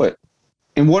 and do it.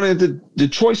 And one of the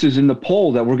choices in the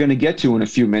poll that we're going to get to in a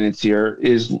few minutes here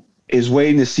is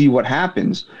waiting to see what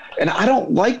happens. And I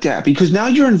don't like that, because now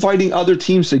you're inviting other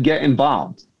teams to get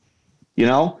involved. You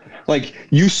know, like,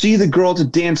 you see the girl to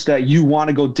dance that you want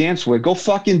to go dance with, go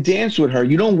fucking dance with her.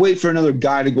 You don't wait for another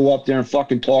guy to go up there and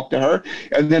fucking talk to her.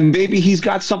 And then maybe he's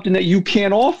got something that you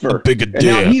can't offer. Bigger and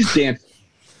now he's dancing,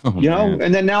 man.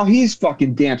 and then now he's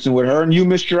fucking dancing with her and you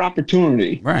missed your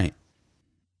opportunity. Right.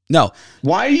 No.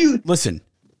 Why are you listen?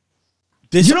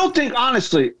 You don't think,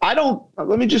 honestly,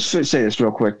 let me just say this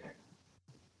real quick.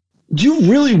 Do you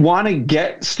really want to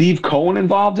get Steve Cohen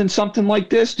involved in something like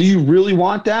this? Do you really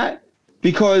want that?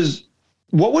 Because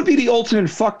what would be the ultimate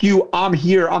fuck you, I'm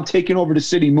here, I'm taking over the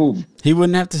city move? He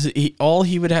wouldn't have to. All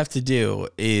he would have to do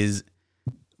is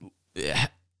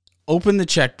open the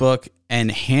checkbook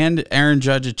and hand Aaron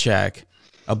Judge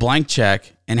a blank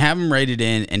check, and have him write it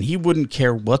in, and he wouldn't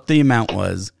care what the amount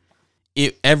was.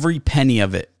 Every penny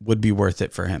of it would be worth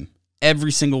it for him.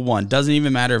 Every single one. Doesn't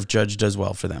even matter if Judge does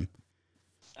well for them.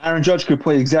 Aaron Judge could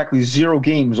play exactly 0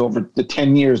 games over the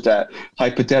 10 years that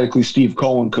hypothetically Steve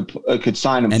Cohen could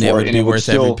sign him and for. It would be worth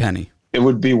every penny. It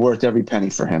would be worth every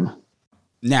penny for him.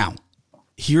 Now,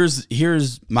 here's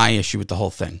my issue with the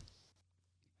whole thing.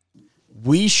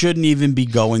 We shouldn't even be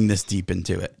going this deep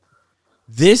into it.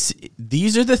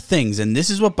 These are the things, and this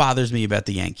is what bothers me about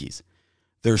the Yankees.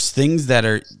 There's things that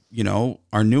are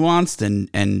nuanced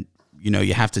and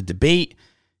you have to debate,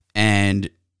 and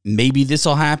maybe this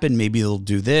will happen. Maybe they'll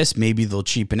do this. Maybe they'll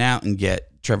cheapen out and get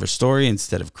Trevor Story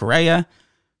instead of Correa.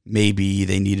 Maybe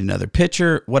they need another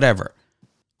pitcher, whatever.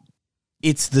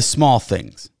 It's the small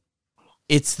things.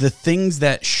 It's the things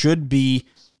that should be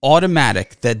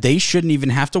automatic, that they shouldn't even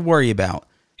have to worry about,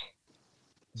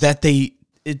 that they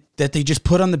just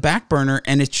put on the back burner.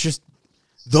 And it's just,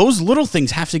 those little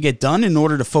things have to get done in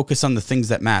order to focus on the things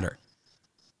that matter,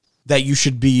 that you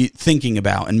should be thinking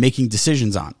about and making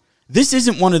decisions on. This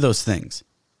isn't one of those things.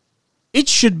 It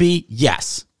should be,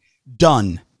 yes,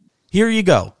 done. Here you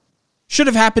go. Should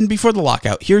have happened before the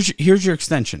lockout. Here's your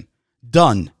extension.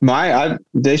 Done.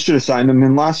 They should have signed him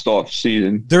in last off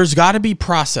season. There's got to be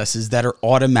processes that are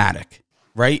automatic,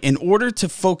 right? In order to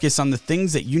focus on the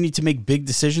things that you need to make big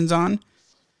decisions on,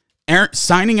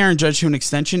 signing Aaron Judge to an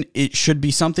extension, it should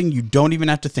be something you don't even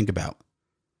have to think about.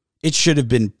 It should have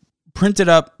been printed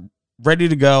up, ready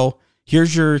to go.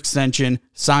 Here's your extension.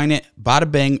 Sign it.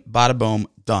 Bada bang, bada boom,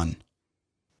 done.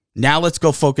 Now let's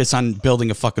go focus on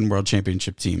building a fucking world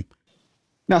championship team.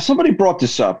 Now, somebody brought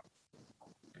this up.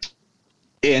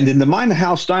 And in the mind of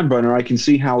Hal Steinbrenner, I can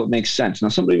see how it makes sense. Now,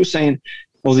 somebody was saying,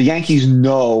 well, the Yankees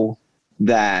know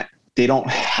that they don't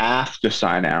have to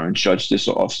sign Aaron Judge this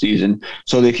offseason,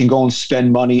 so they can go and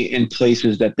spend money in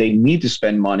places that they need to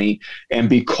spend money. And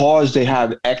because they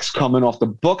have X coming off the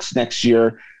books next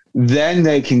year, then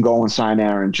they can go and sign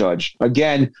Aaron Judge.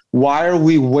 Again, why are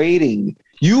we waiting?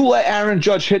 You let Aaron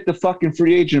Judge hit the fucking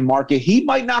free agent market, he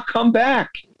might not come back.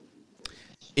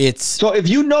 So if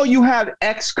you know you have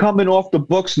X coming off the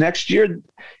books next year,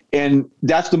 and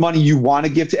that's the money you want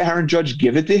to give to Aaron Judge,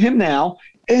 give it to him now,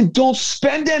 and don't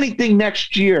spend anything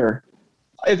next year.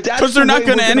 If that's because they're not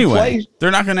going to anyway.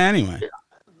 They're not going to anyway.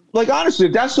 Like, honestly,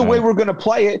 if that's the way we're going to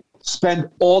play it, spend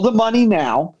all the money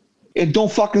now and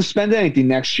don't fucking spend anything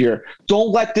next year.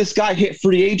 Don't let this guy hit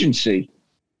free agency.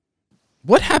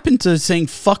 What happened to saying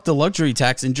fuck the luxury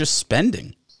tax and just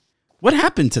spending? What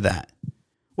happened to that?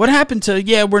 What happened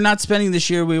to, we're not spending this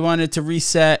year, we wanted to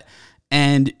reset,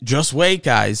 and just wait,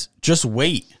 guys. Just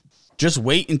wait. Just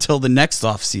wait until the next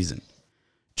offseason.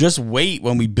 Just wait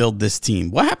when we build this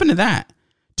team. What happened to that?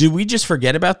 Did we just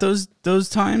forget about those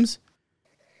times?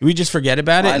 Did we just forget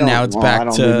about it, and now it's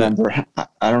back to...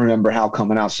 I don't remember Hal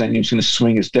coming out saying he was going to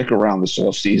swing his dick around this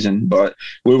offseason, but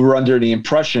we were under the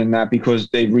impression that because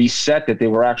they reset that they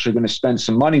were actually going to spend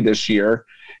some money this year,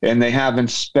 and they haven't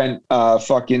spent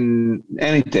fucking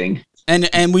anything.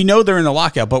 And we know they're in the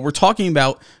lockout, but we're talking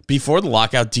about before the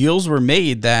lockout, deals were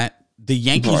made that the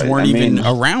Yankees weren't even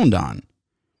around on.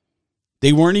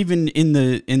 They weren't even in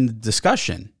the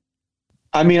discussion.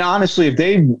 I mean, honestly, if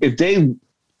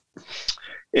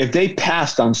they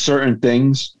passed on certain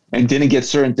things and didn't get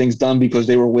certain things done because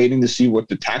they were waiting to see what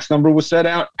the tax number was set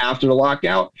out after the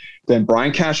lockout, then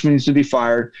Brian Cashman needs to be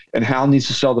fired and Hal needs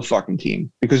to sell the fucking team,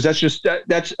 because that's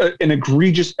an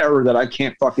egregious error that I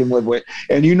can't fucking live with.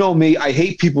 And you know me, I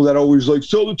hate people that always like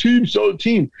sell the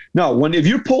team. No, if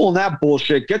you're pulling that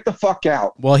bullshit, get the fuck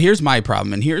out. Well, here's my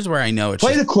problem, and here's where I know it's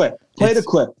Play the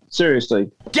clip. Seriously.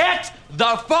 Get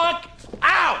the fuck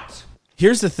out!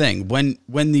 Here's the thing.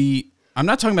 I'm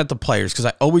not talking about the players, because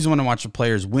I always want to watch the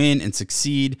players win and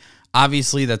succeed.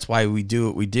 Obviously, that's why we do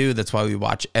what we do. That's why we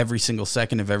watch every single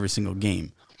second of every single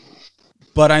game.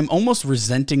 But I'm almost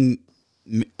resenting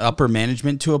upper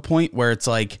management to a point where it's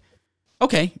like,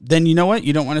 okay, then you know what?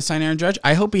 You don't want to sign Aaron Judge?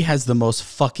 I hope he has the most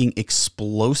fucking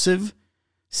explosive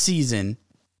season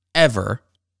ever.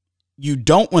 You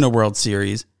don't win a World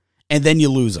Series, and then you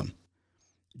lose him.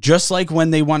 Just like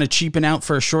when they want to cheapen out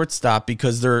for a shortstop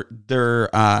because they're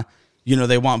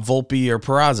they want Volpe or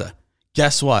Peraza.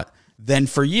 Guess what? Then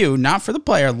for you, not for the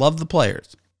player, I love the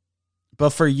players, but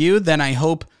for you, then I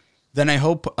hope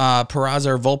Peraza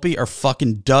or Volpe are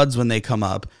fucking duds when they come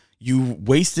up. You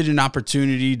wasted an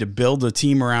opportunity to build a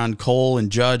team around Cole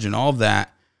and Judge and all of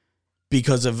that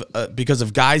because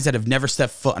of guys that have never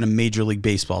stepped foot on a Major League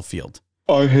Baseball field.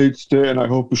 I hate Stan. I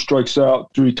hope he strikes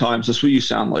out 3 times. That's what you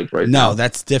sound like now. No,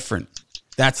 that's different.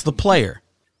 That's the player.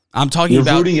 I'm talking You're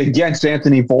about rooting against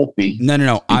Anthony Volpe.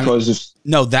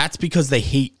 No. That's because they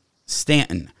hate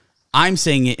Stanton. I'm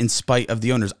saying it in spite of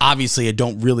the owners. Obviously, I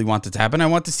don't really want it to happen. I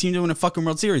want this team to win a fucking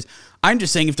World Series. I'm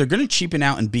just saying if they're going to cheapen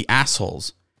out and be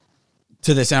assholes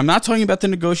to this, and I'm not talking about the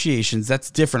negotiations. That's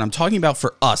different. I'm talking about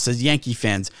for us as Yankee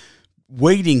fans,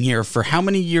 waiting here for how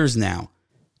many years now,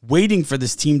 waiting for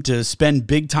this team to spend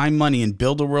big time money and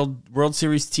build a World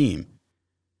Series team,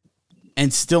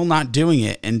 and still not doing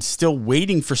it, and still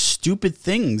waiting for stupid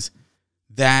things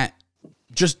that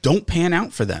just don't pan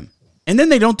out for them. And then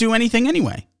they don't do anything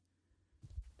anyway.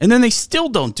 And then they still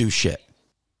don't do shit.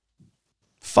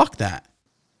 Fuck that.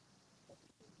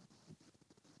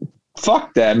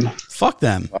 Fuck them. Fuck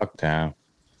them.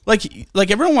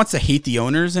 Like everyone wants to hate the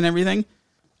owners and everything.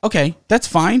 Okay, that's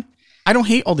fine. I don't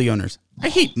hate all the owners. I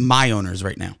hate my owners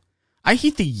right now. I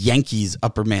hate the Yankees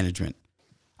upper management.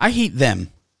 I hate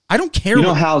them. I don't care.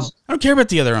 I don't care about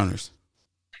the other owners.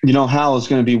 You know, Hal is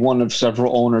going to be one of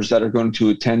several owners that are going to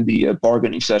attend the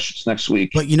bargaining sessions next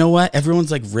week. But you know what? Everyone's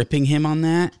like ripping him on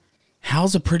that.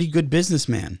 Hal's a pretty good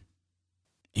businessman.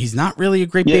 He's not really a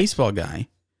great baseball guy.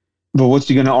 But what's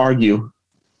he going to argue?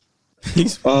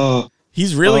 He's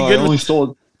really good. I only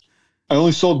sold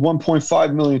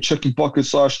 1.5 million chicken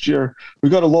buckets last year. We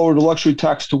got to lower the luxury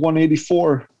tax to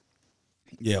 184.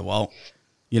 Yeah, well,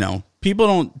 people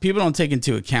don't take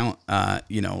into account,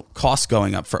 costs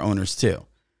going up for owners too.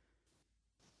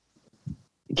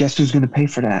 Guess who's going to pay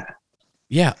for that?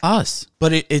 Yeah, us.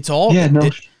 But it's all.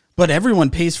 But everyone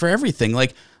pays for everything.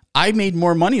 Like I made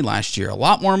more money last year, a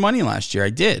lot more money last year. I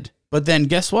did. But then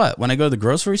guess what? When I go to the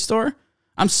grocery store,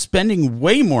 I'm spending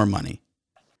way more money.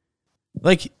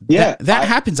 Like that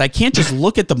happens. I can't just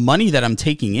look at the money that I'm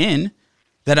taking in,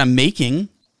 that I'm making,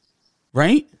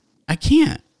 right? I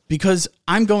can't, because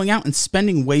I'm going out and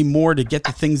spending way more to get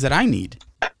the things that I need.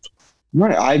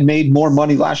 Right. I made more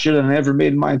money last year than I ever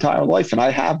made in my entire life, and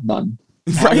I have none.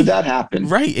 How did that happen?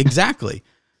 Right, exactly.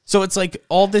 So it's like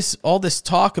all this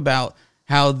talk about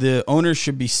how the owners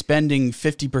should be spending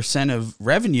 50% of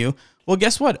revenue. Well,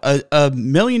 guess what? A $1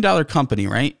 million company,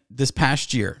 right? This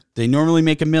past year, they normally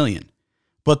make $1 million,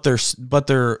 but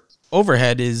their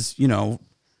overhead is,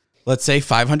 let's say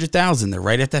 500,000. They're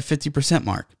right at that 50%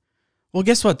 mark. Well,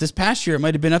 guess what? This past year, it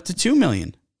might have been up to 2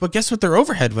 million, but guess what their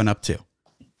overhead went up to?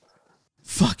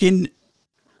 Fucking,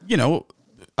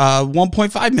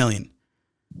 1.5 million,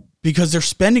 because they're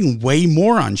spending way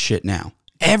more on shit now.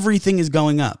 Everything is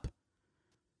going up.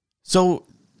 So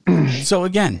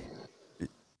again,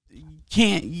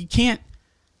 you can't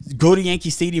go to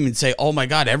Yankee Stadium and say, oh my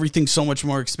God, everything's so much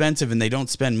more expensive and they don't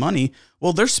spend money.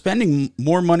 Well, they're spending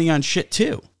more money on shit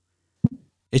too.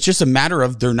 It's just a matter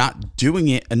of they're not doing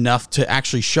it enough to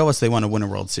actually show us they want to win a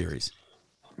World Series.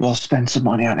 We'll spend some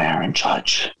money on Aaron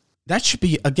Judge. That should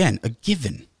be, again, a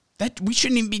given. That we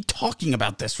shouldn't even be talking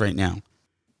about this right now.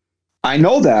 I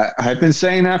know that. I've been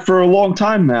saying that for a long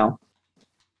time now.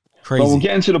 Crazy. But we'll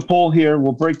get into the poll here.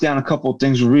 We'll break down a couple of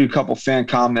things. We'll read a couple of fan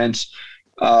comments.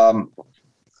 It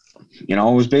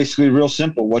was basically real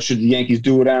simple. What should the Yankees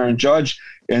do with Aaron Judge?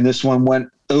 And this one went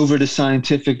over the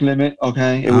scientific limit.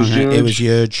 Okay. It was huge. It was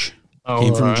huge.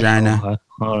 Came from China.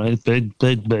 All right. Big.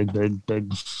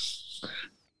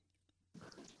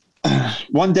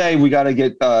 One day we got to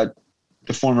get the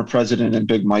former president and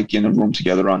Big Mike in a room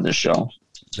together on this show.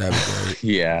 That'd be great.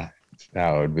 Yeah.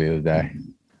 That would be the day.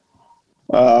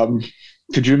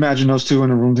 Could you imagine those two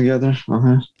in a room together?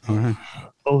 All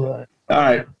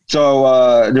right.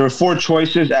 So there were 4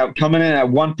 choices. Coming in at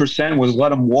 1% was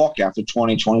let him walk after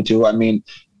 2022. I mean,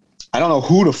 I don't know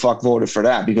who the fuck voted for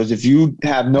that, because if you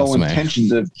have no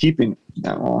intentions of keeping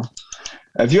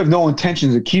if you have no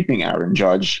intentions of keeping Aaron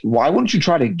Judge, why wouldn't you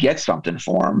try to get something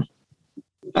for him?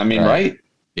 I mean, right?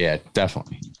 Yeah,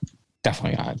 definitely.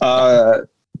 Definitely.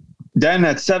 Then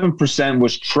at 7%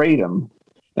 was trade him.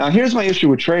 Now, here's my issue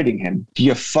with trading him. Do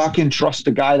you fucking trust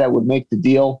the guy that would make the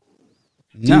deal?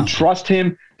 Do you trust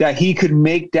him that he could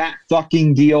make that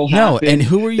fucking deal happen? No, and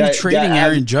who are you trading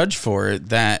Aaron Judge for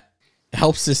that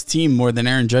helps this team more than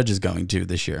Aaron Judge is going to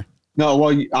this year? No, well,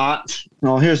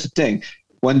 here's the thing.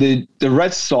 When the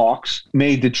Red Sox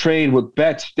made the trade with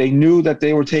Betts, they knew that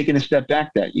they were taking a step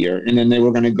back that year, and then they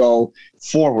were going to go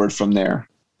forward from there.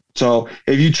 So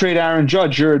if you trade Aaron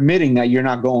Judge, you're admitting that you're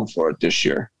not going for it this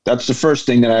year. That's the first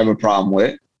thing that I have a problem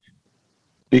with.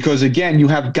 Because, again, you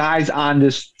have guys on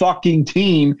this fucking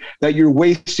team that you're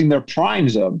wasting their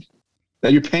primes of,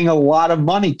 that you're paying a lot of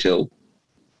money to.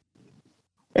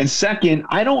 And second,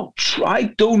 I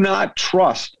do not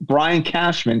trust Brian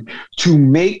Cashman to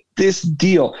make this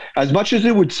deal. As much as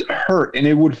it would hurt, and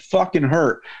it would fucking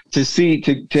hurt to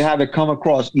have it come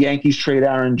across Yankees trade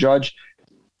Aaron Judge,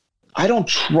 I don't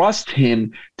trust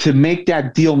him to make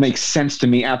that deal make sense to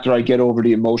me after I get over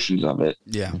the emotions of it.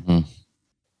 Yeah. Mm-hmm.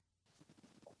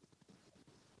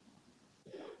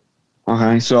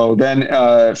 Okay, so then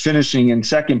finishing in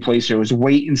second place here was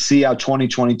wait and see how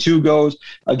 2022 goes.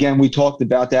 Again, we talked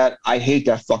about that. I hate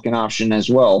that fucking option as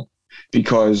well,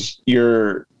 because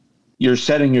you're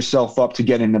setting yourself up to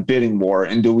get in a bidding war.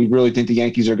 And do we really think the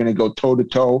Yankees are going to go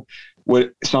toe-to-toe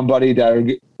with somebody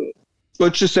that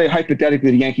let's just say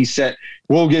hypothetically the Yankees set,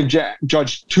 we'll give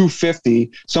Judge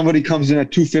 $250. Somebody comes in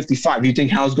at $255. You think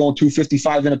Hal's going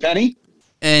 $255 in a penny?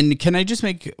 And can I just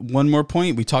make one more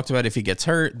point? We talked about if he gets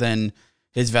hurt, then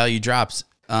his value drops.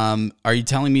 Are you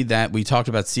telling me that we talked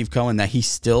about Steve Cohen, that he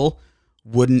still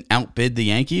wouldn't outbid the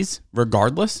Yankees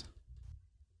regardless?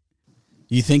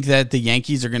 You think that the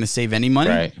Yankees are going to save any money?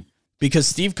 Right. Because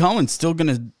Steve Cohen's still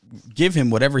going to give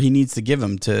him whatever he needs to give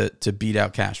him to beat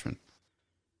out Cashman.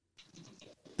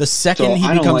 The second he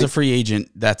becomes a free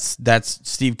agent, that's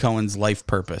Steve Cohen's life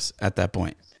purpose at that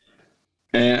point.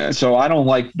 And so I don't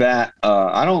like that.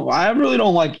 I really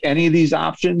don't like any of these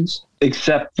options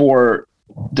except for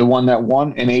the one that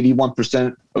won, and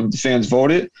 81% of the fans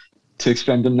voted to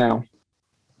expend them now.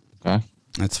 Okay.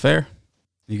 That's fair.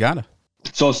 You gotta.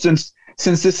 So since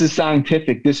this is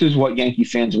scientific, this is what Yankee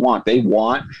fans want. They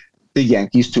want the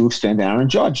Yankees to extend Aaron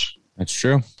Judge. That's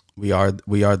true. We are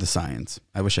the science.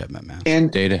 I wish I had met Matt.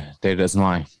 And data doesn't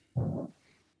lie.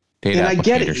 And I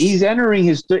get it. He's entering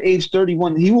his age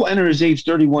 31. He will enter his age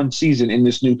 31 season in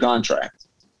this new contract.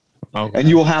 Okay. And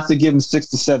you will have to give him 6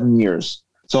 to 7 years.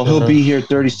 So he'll be here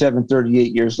 37,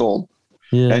 38 years old.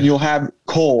 Yeah. And you'll have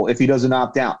Cole, if he doesn't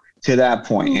opt out, to that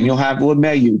point. And you'll have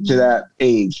LeMahieu to that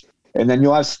age. And then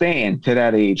you'll have Stan to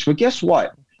that age. But guess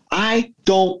what? I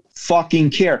don't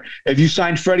fucking care. If you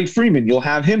sign Freddie Freeman, you'll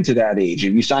have him to that age.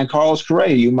 If you sign Carlos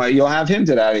Correa, you'll have him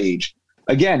to that age.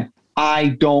 Again, I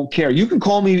don't care. You can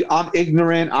call me, I'm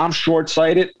ignorant, I'm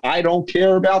short-sighted. I don't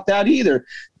care about that either.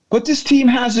 But this team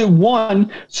hasn't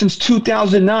won since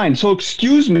 2009. So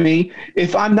excuse me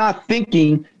if I'm not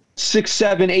thinking 6,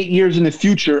 7, 8 years in the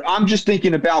future. I'm just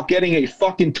thinking about getting a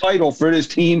fucking title for this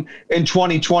team in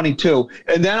 2022.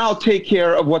 And then I'll take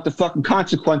care of what the fucking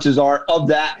consequences are of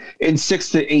that in 6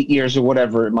 to 8 years or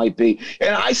whatever it might be.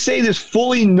 And I say this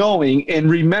fully knowing and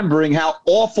remembering how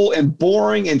awful and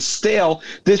boring and stale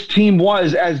this team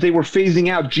was as they were phasing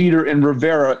out Jeter and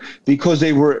Rivera, because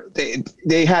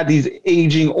they had these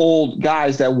aging old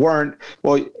guys that weren't,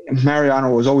 well,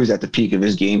 Mariano was always at the peak of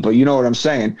his game, but you know what I'm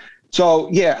saying. So,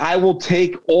 yeah, I will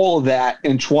take all of that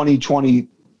in 2028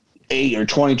 or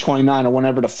 2029 or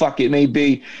whenever the fuck it may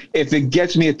be if it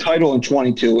gets me a title in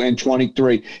 22 and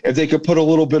 23, if they could put a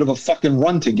little bit of a fucking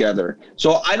run together.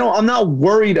 So I'm not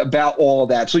worried about all of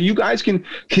that. So you guys can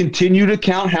continue to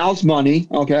count Hal's money,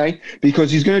 okay,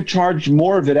 because he's going to charge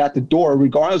more of it at the door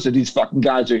regardless if these fucking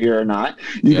guys are here or not.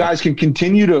 You guys can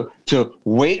continue to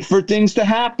wait for things to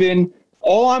happen.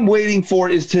 All I'm waiting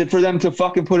for is for them to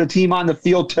fucking put a team on the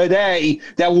field today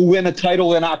that will win a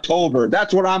title in October.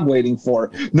 That's what I'm waiting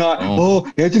for. Not,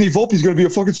 Anthony Volpe's going to be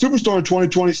a fucking superstar in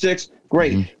 2026.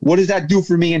 Great. Mm-hmm. What does that do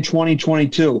for me in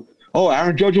 2022? Oh,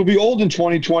 Aaron Judge will be old in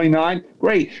 2029.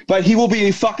 Great. But he will be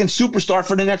a fucking superstar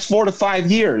for the next 4 to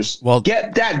 5 years. Well,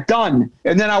 get that done,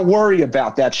 and then I'll worry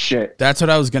about that shit. That's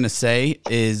what I was going to say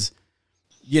is,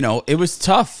 it was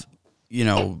tough,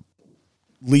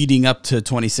 leading up to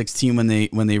 2016 when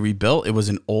they rebuilt. It was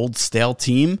an old, stale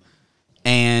team,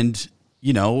 and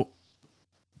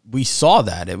we saw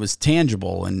that it was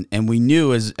tangible, and we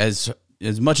knew as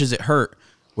much as it hurt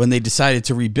when they decided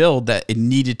to rebuild that it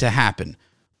needed to happen.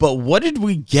 But what did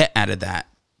we get out of that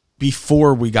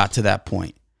before we got to that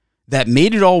point that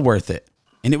made it all worth it?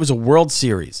 And it was a World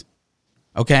Series.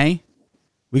 Okay,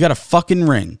 we got a fucking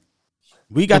ring.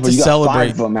 We got to celebrate.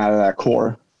 5 of them out of that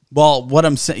core. Well, what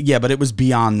I'm saying, yeah, but it was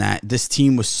beyond that. This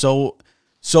team was so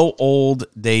old.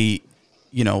 They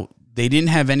didn't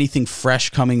have anything fresh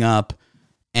coming up,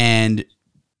 and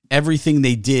everything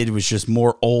they did was just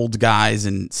more old guys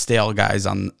and stale guys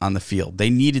on the field. They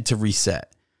needed to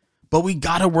reset, but we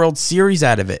got a World Series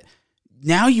out of it.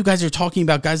 Now you guys are talking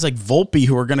about guys like Volpe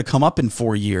who are going to come up in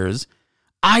 4 years.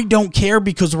 I don't care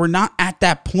because we're not at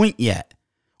that point yet.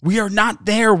 We are not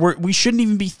there. We shouldn't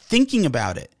even be thinking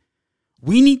about it.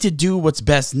 We need to do what's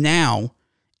best now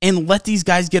and let these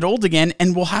guys get old again,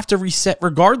 and we'll have to reset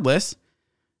regardless.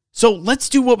 So let's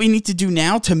do what we need to do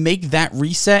now to make that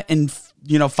reset in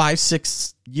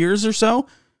 5-6 years or so.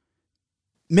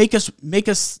 Make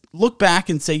us look back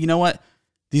and say, you know what?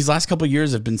 These last couple of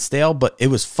years have been stale, but it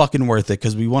was fucking worth it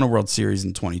because we won a World Series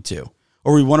in 22,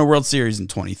 or we won a World Series in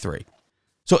 23.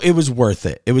 So it was worth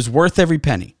it. It was worth every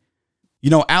penny.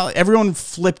 Everyone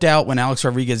flipped out when Alex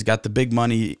Rodriguez got the big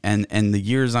money and the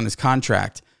years on his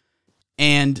contract.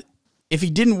 And if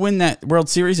he didn't win that World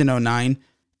Series in 2009,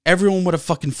 everyone would have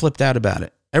fucking flipped out about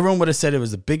it. Everyone would have said it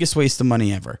was the biggest waste of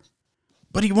money ever.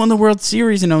 But he won the World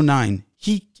Series in 2009.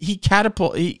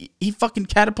 He fucking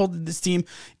catapulted this team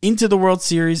into the World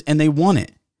Series, and they won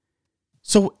it.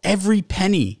 So every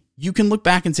penny, you can look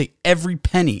back and say every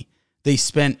penny they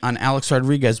spent on Alex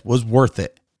Rodriguez was worth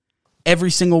it.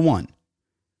 Every single one.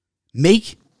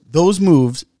 Make those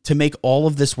moves to make all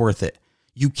of this worth it.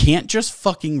 You can't just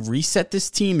fucking reset this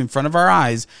team in front of our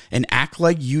eyes and act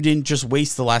like you didn't just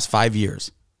waste the last 5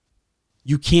 years.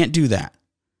 You can't do that.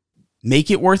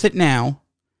 Make it worth it now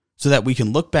so that we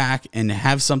can look back and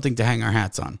have something to hang our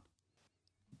hats on.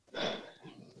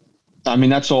 I mean,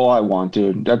 that's all I want,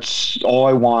 dude. That's all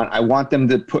I want. I want them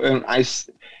to put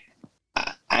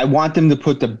I want them to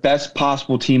put the best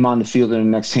possible team on the field in the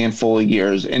next handful of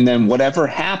years. And then whatever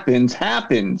happens,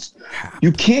 happens.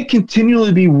 You can't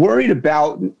continually be worried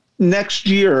about next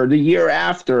year or the year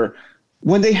after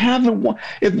when they haven't won.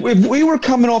 If we were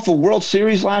coming off a World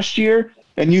Series last year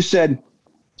and you said,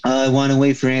 I want to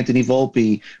wait for Anthony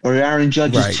Volpe or Aaron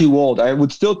Judge is too old, I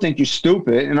would still think you're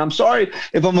stupid. And I'm sorry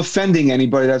if I'm offending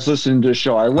anybody that's listening to the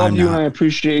show. I love you and I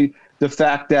appreciate the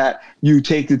fact that you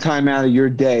take the time out of your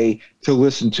day to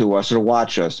listen to us or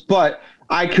watch us. But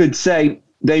I could say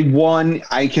they won.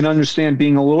 I can understand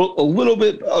being a little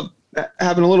bit of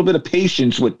having a little bit of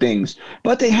patience with things,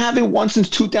 but they haven't won since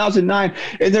 2009,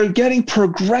 and they're getting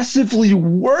progressively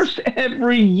worse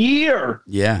every year.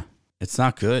 Yeah, it's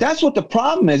not good. That's what the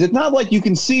problem is. It's not like you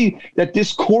can see that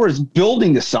this core is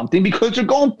building to something because they're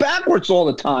going backwards all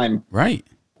the time. Right.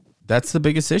 That's the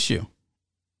biggest issue.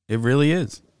 It really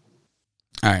is.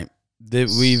 All right.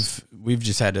 We've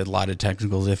just had a lot of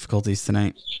technical difficulties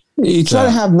tonight. You try to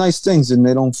have nice things and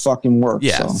they don't fucking work.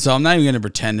 Yeah. So I'm not even going to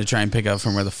pretend to try and pick up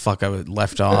from where the fuck I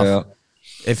left off. Yeah.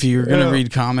 If you're going to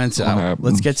read comments,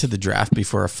 let's get to the draft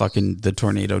before the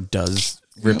tornado does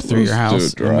rip through your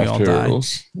house and we all die.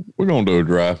 We're going to do a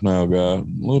draft now, guy.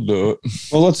 We'll do it.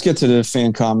 Well, let's get to the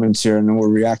fan comments here and then we'll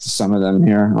react to some of them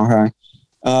here. Okay.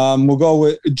 We'll go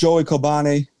with Joey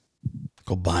Kobane.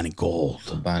 Kobane Gold.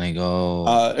 Kobane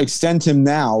Gold. Extend him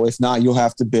now. If not, you'll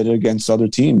have to bid against other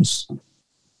teams.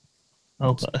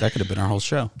 Okay. That could have been our whole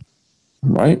show.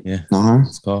 Right? Yeah.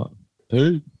 Let's go.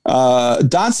 Hey.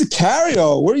 Don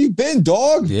Sicario, where you been,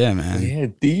 dog? Yeah, man. Yeah,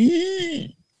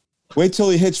 D. Wait till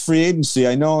he hits free agency.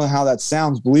 I know how that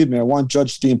sounds. Believe me, I want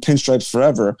Judge to be in pinstripes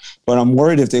forever, but I'm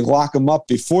worried if they lock him up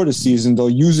before the season, they'll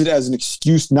use it as an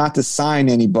excuse not to sign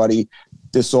anybody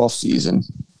this offseason.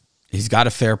 He's got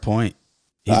a fair point.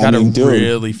 He's got a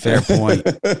really fair point.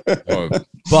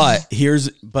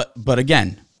 But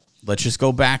again, let's just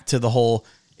go back to the whole,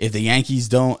 if the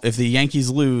Yankees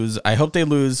lose, I hope they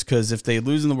lose, because if they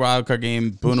lose in the wild card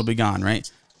game, Boone will be gone,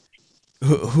 right?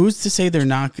 Who's to say they're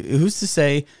not? Who's to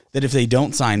say that if they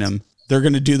don't sign him, they're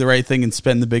going to do the right thing and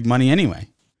spend the big money anyway?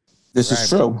 This is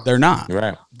true. They're not.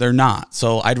 Right. They're not.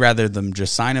 So I'd rather them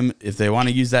just sign him. If they want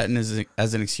to use that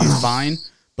as an excuse, fine.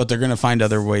 But they're going to find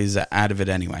other ways out of it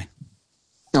anyway.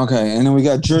 Okay, and then we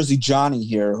got Jersey Johnny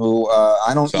here, who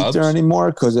I don't eat there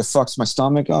anymore because it fucks my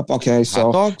stomach up. Okay, so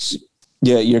hot dogs?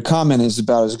 Yeah, your comment is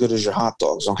about as good as your hot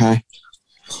dogs. Okay.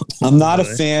 I'm not a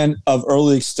fan of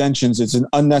early extensions. It's an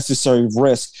unnecessary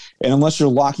risk. And unless you're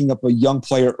locking up a young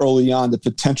player early on, the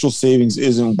potential savings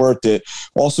isn't worth it.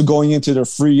 Also, going into their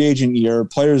free agent year,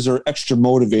 players are extra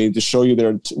motivated to show you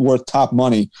they're worth top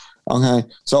money. Okay.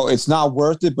 So it's not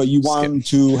worth it, but you want him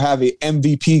to have a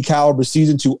MVP caliber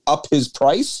season to up his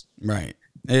price? Right.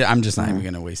 I'm just not even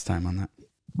going to waste time on that.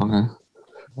 Okay.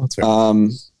 That's right.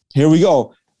 Here we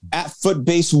go. At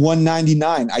Footbase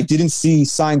 199, I didn't see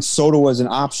signed Soto as an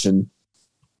option.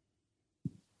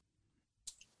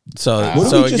 So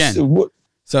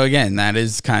again, that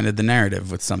is kind of the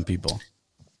narrative with some people.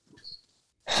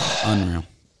 Unreal.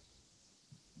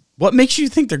 What makes you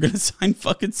think they're going to sign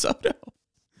fucking Soto?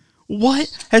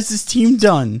 What has this team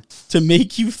done to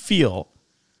make you feel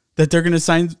that they're going to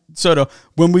sign Soto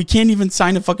when we can't even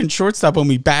sign a fucking shortstop when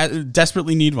we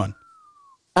desperately need one?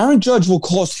 Aaron Judge will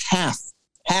cost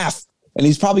half, and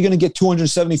he's probably going to get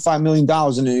 $275 million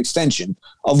in an extension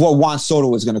of what Juan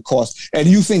Soto is going to cost. And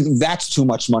you think that's too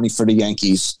much money for the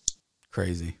Yankees?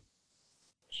 Crazy.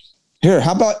 Here,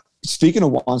 how about, speaking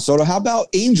of Juan Soto, how about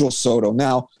Angel Soto?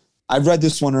 Now, I read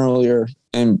this one earlier,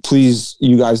 and please,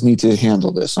 you guys need to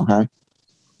handle this, okay?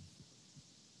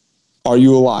 Are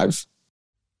you alive?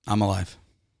 I'm alive.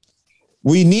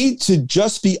 We need to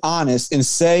just be honest and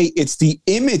say it's the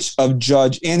image of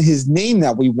Judge and his name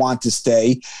that we want to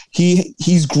stay.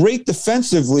 He's great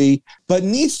defensively, but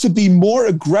needs to be more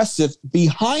aggressive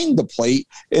behind the plate,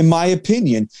 in my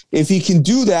opinion. If he can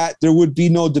do that, there would be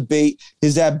no debate.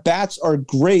 His at-bats are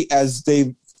great as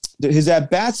his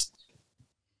at-bats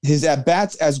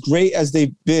as great as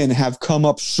they've been have come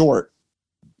up short.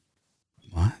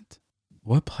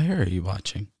 What player are you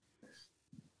watching?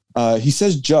 He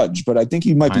says Judge, but I think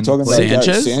he might be talking about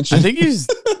Sanchez. I think he's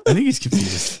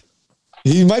confused.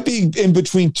 He might be in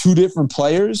between two different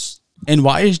players. And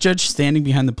why is Judge standing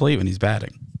behind the plate when he's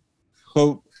batting?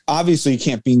 Well, obviously, he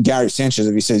can't be Gary Sanchez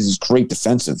if he says he's great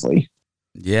defensively.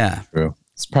 Yeah, True.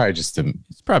 It's probably just a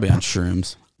It's probably on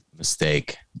shrooms.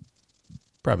 mistake.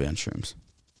 Probably on shrooms.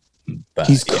 But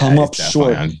He's come up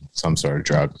definitely short. on some sort of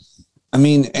drug. I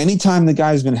mean, anytime the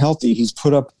guy's been healthy, he's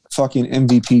put up fucking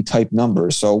MVP type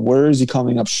numbers. So where is he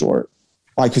coming up short?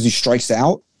 Why? Because he strikes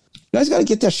out? You guys got to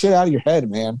get that shit out of your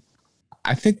head, man.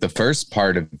 I think the first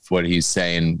part of what he's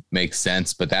saying makes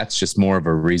sense, but that's just more of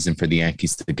a reason for the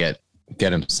Yankees to get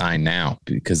him signed now,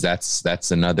 because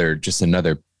that's another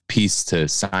piece to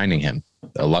signing him,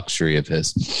 a luxury of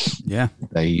his. Yeah,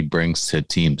 that he brings to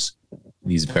teams.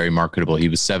 He's very marketable. He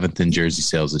was 7th in jersey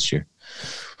sales this year.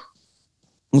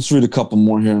 Let's read a couple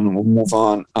more here and we'll move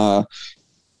on.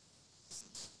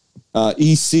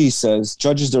 EC says,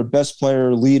 Judge is their best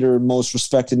player, leader, most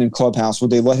respected in clubhouse.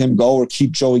 Would they let him go or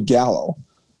keep Joey Gallo?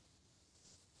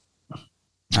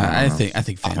 I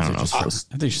think fans are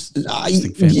just. I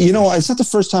think it's not the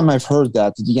first time I've heard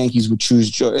that the Yankees would choose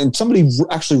Joe. And somebody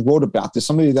actually wrote about this.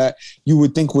 Somebody that you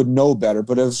would think would know better,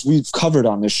 but as we've covered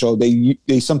on this show, they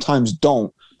sometimes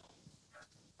don't.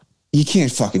 You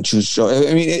can't fucking choose Joe.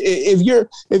 I mean, if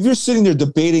you're sitting there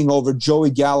debating over Joey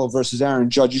Gallo versus Aaron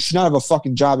Judge, you should not have a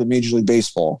fucking job at Major League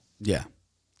Baseball. Yeah,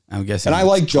 I'm guessing. And I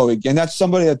like Joey, and that's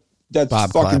somebody that's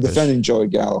Bob fucking Clappish. defending Joey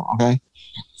Gallo. Okay.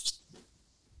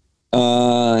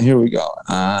 Here we go.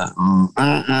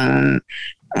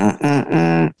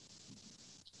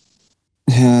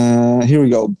 Here we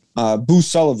go. Boo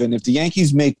Sullivan. If the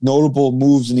Yankees make notable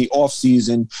moves in the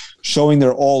offseason, showing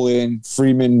they're all in,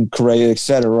 Freeman, Correa,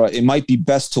 etc., it might be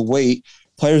best to wait.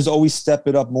 Players always step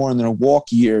it up more in their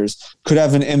walk years. Could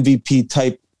have an MVP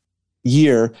type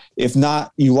year. If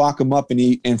not, you lock them up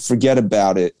and forget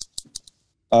about it.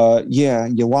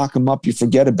 You lock them up, you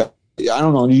forget about it. I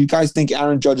don't know. Do you guys think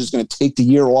Aaron Judge is going to take the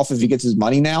year off if he gets his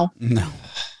money now? No.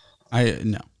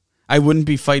 I wouldn't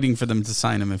be fighting for them to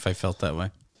sign him if I felt that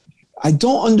way. I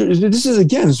don't this is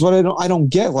again, is what I don't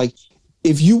get. Like,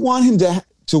 if you want him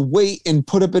to wait and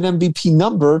put up an MVP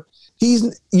number,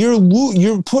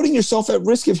 you're putting yourself at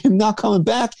risk of him not coming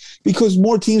back because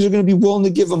more teams are going to be willing to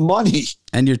give him money.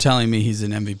 And you're telling me he's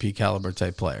an MVP caliber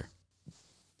type player.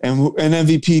 And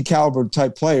MVP caliber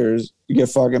type players, you get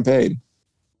fucking paid.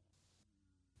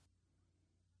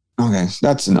 Okay,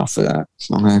 that's enough for that.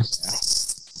 Okay.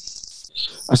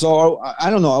 So I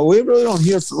don't know. We really didn't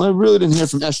hear from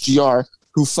SGR,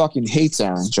 who fucking hates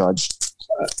Aaron Judge.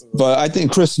 But I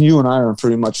think Chris, you and I are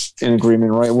pretty much in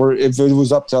agreement, right? If it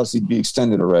was up to us, he'd be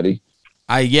extended already.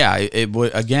 It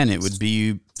would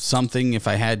be something. If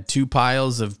I had two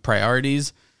piles of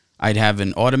priorities, I'd have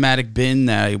an automatic bin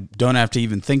that I don't have to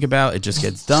even think about. It just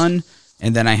gets done,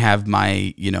 and then I have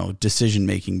my decision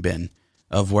making bin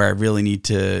of where I really need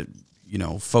to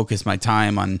focus my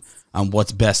time on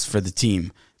what's best for the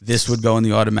team. this would go in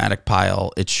the automatic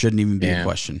pile. It shouldn't even be a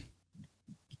question.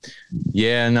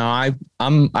 Yeah, no,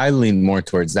 I lean more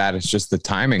towards that. It's just the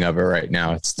timing of it right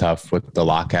now. It's tough with the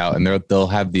lockout, and they'll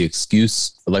have the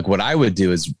excuse. Like what I would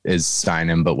do is sign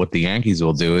him, but what the Yankees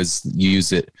will do is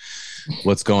use it.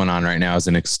 What's going on right now is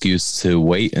an excuse to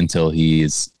wait until he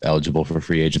is eligible for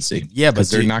free agency. Yeah, because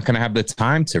they're not going to have the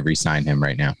time to re-sign him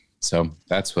right now. So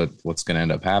that's what's going to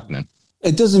end up happening.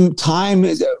 It doesn't time,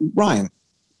 Ryan.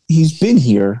 He's been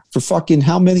here for fucking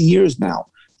how many years now?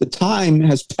 The time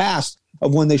has passed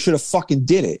of when they should have fucking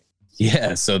did it.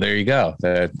 Yeah, so there you go.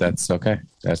 That's okay.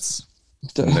 That's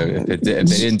if they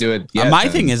didn't do it yet. My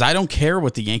thing is, I don't care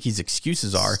what the Yankees'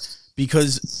 excuses are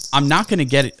because I'm not going to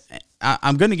get it.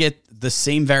 I'm going to get the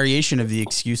same variation of the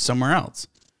excuse somewhere else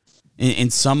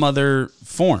in some other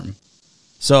form.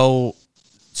 So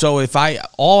if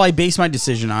all I base my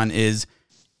decision on is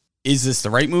this the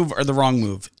right move or the wrong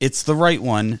move? It's the right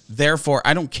one. Therefore,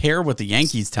 I don't care what the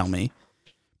Yankees tell me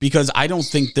because I don't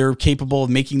think they're capable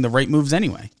of making the right moves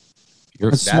anyway.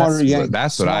 That's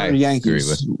what I agree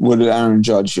with. Would Aaron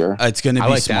Judge here? It's going to be. I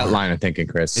like smart. that line of thinking,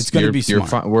 Chris. It's going to be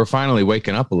smart. We're finally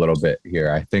waking up a little bit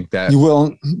here. I think that you will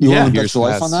bet your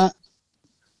life on that.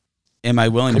 Am I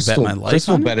willing to bet my life? Chris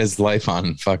will bet his life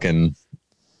on fucking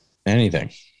anything.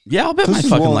 Yeah, I'll bet my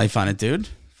fucking life on it, dude.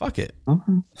 Fuck it.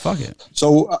 Okay. Fuck it.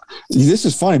 So this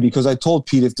is funny because I told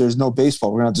Pete if there's no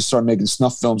baseball, we're going to have to start making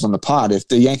snuff films on the pod. If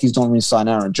the Yankees don't re-sign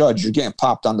Aaron Judge, you're getting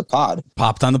popped on the pod.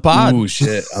 Popped on the pod. Ooh,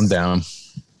 shit. I'm down.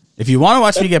 If you want to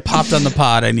watch me get popped on the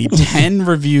pod, I need 10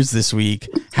 reviews this week.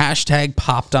 #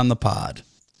 popped on the pod.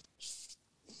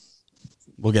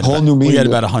 We'll get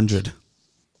about 100.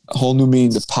 A whole new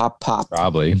meaning to pop.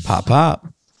 Probably. Pop.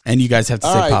 And you guys have to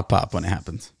say pop when it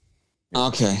happens.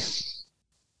 Okay.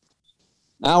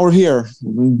 Now we're here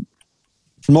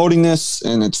promoting this,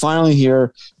 and it's finally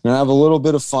here. We're going to have a little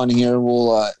bit of fun here.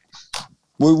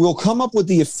 We'll come up with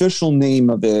the official name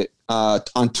of it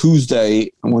on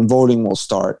Tuesday when voting will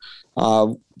start.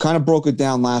 Kind of broke it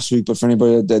down last week, but for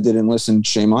anybody that didn't listen,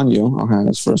 shame on you. Okay,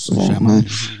 that's first of all.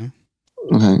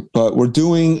 Okay, but we're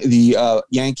doing the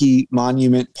Yankee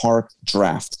Monument Park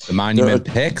draft. The Monument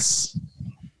picks?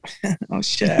 Oh,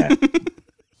 shit.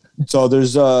 So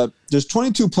there's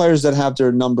 22 players that have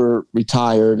their number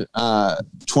retired.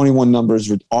 21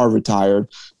 numbers are retired.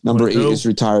 Number 8 is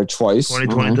retired twice.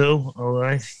 2022. All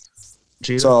right.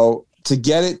 So to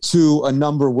get it to a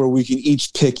number where we can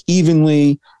each pick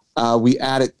evenly, we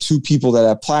added 2 people that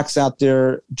have plaques out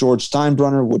there. George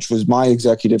Steinbrenner, which was my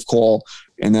executive call,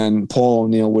 and then Paul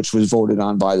O'Neill, which was voted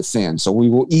on by the fans. So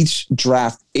we will each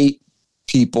draft 8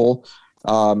 people.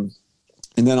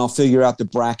 And then I'll figure out the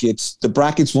brackets. The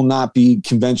brackets will not be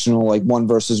conventional, like 1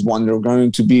 versus 1. They're going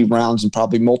to be rounds and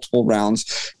probably multiple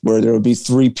rounds where there will be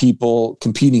 3 people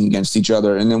competing against each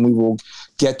other. And then we will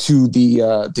get to the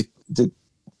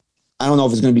I don't know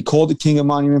if it's going to be called the King of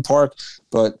Monument Park,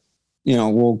 but,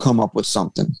 we'll come up with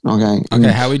something. Okay.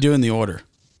 Okay. How are we doing the order?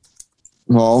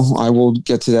 Well, I will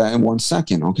get to that in 1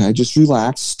 second. Okay. Just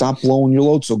relax. Stop blowing your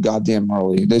load so goddamn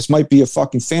early. This might be a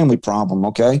fucking family problem.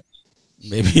 Okay.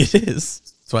 Maybe it is.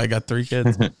 That's why I got 3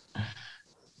 kids.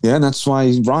 Yeah, and that's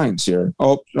why Ryan's here.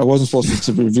 Oh, I wasn't supposed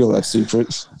to reveal that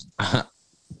secret. All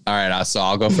right, so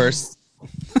I'll go first.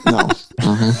 No.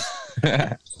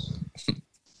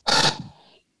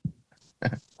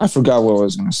 I forgot what I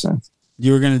was going to say.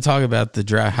 You were going to talk about the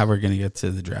draft, how we're going to get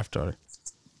to the draft order.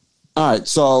 All right,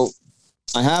 so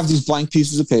I have these blank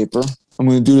pieces of paper. I'm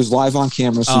going to do this live on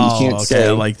camera, so you can't say.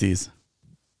 I like these.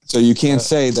 So you can't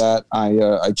say that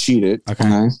I cheated.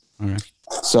 Okay.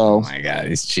 So. Oh my God,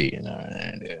 he's cheating. All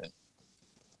right, dude.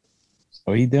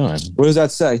 What are you doing? What does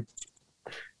that say?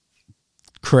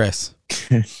 Chris.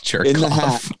 Jerk in the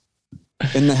off.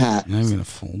 hat. In the hat. I'm going to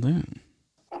fold it.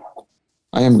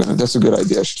 I am going to. That's a good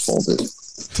idea. I should fold it.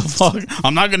 The fuck?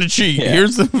 I'm not going to cheat. Yeah.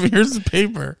 Here's the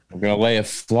paper. I'm going to lay it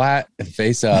flat and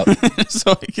face up.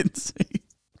 So I can see.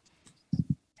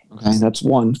 Okay, that's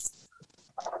 1.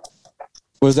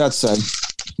 What does that say?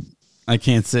 I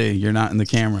can't see. You're not in the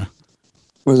camera.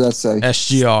 What does that say?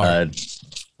 SGR.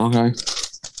 Okay.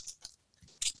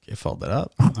 Okay, fold it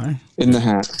up. All right. In the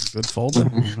hat. Good folding.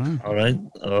 Okay. All right.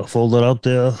 Fold it up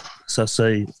there. So I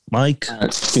say Mike.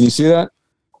 Can you see that?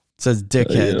 It says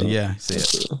dickhead. Yeah, I see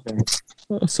it. Okay.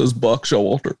 It says Buck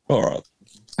Showalter. All right.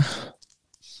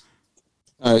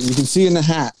 All right, you can see in the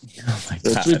hat. Oh my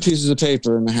There are God. 3 pieces of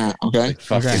paper in the hat, okay? Like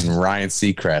fucking Ryan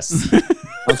Seacrest.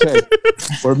 Okay.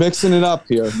 We're mixing it up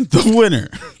here. The winner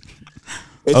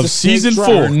It's of a snake season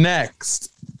draft. 4.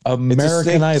 Next,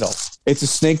 American Idol. It's a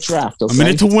snake draft. Okay? I'm in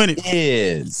it to win it.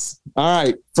 Is All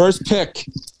right, first pick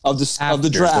of the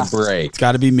draft. The break. It's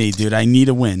got to be me, dude. I need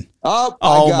a win.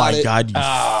 Oh my God, you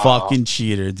fucking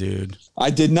cheater, dude. I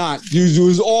did not. It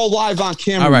was all live on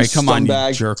camera. All right, come on,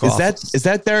 you jerk off. Is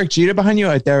that Derek Jeter behind you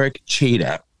or Derek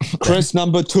Cheetah? Chris,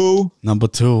 number 2. Number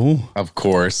 2. Of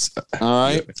course. All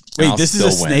right. Wait, this is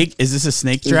a snake? Is this a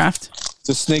snake draft? It's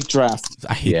a snake draft.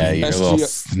 I hate you're a little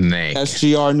snake.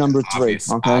 SGR number 3.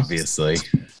 Okay. Obviously.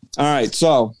 All right,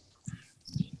 so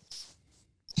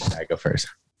I go first.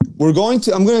 I'm going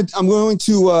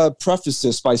to preface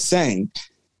this by saying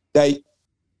that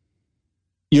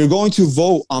you're going to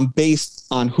vote based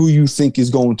on who you think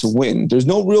is going to win. There's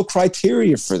no real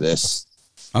criteria for this.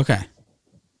 Okay.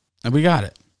 And we got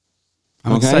it.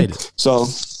 I'm excited. So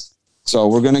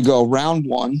we're going to go round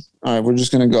 1. All right, we're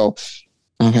just going to go.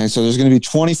 Okay, so there's going to be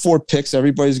 24 picks.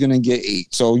 Everybody's going to get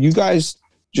 8. So you guys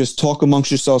just talk amongst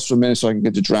yourselves for a minute so I can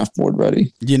get the draft board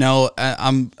ready. You know,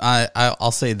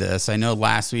 I'll say this. I know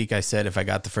last week I said if I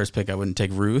got the first pick, I wouldn't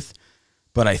take Ruth.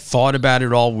 But I thought about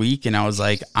it all week, and I was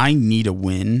like, I need a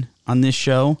win on this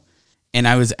show. And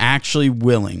I was actually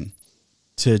willing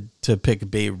to pick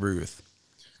Babe Ruth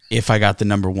if I got the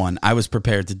number 1. I was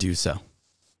prepared to do so.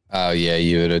 Oh yeah,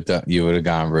 you would have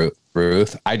gone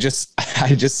Ruth. I just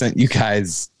sent you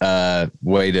guys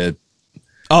way to.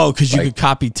 Oh, because you could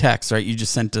copy text, right? You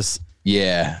just sent us.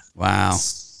 Yeah. Wow.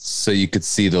 So you could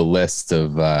see the list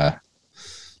of.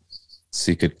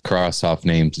 So you could cross off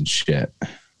names and shit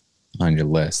on your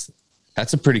list.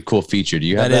 That's a pretty cool feature. Do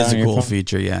you have that? That is a cool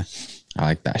feature. Yeah. I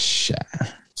like that shit.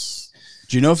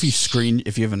 Do you know if you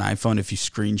have an iPhone, if you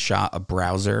screenshot a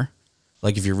browser,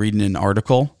 like if you're reading an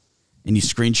article and you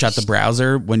screenshot the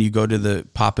browser, when you go to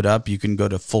pop it up, you can go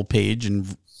to full page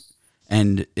and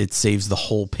it saves the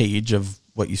whole page of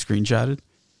what you screenshotted.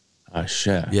 Oh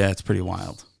shit. Yeah, it's pretty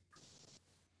wild.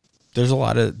 There's a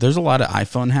lot of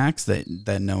iPhone hacks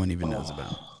that no one even knows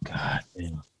about. God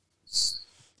damn.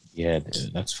 Yeah,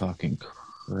 dude, that's fucking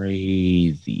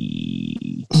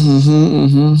crazy.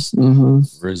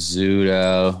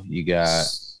 Rizzuto, you got.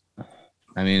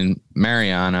 I mean,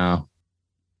 Mariano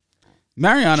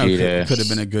could have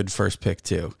been a good first pick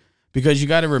too, because you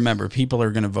got to remember people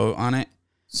are going to vote on it,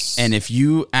 and if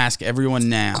you ask everyone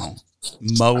now,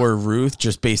 Mo or Ruth,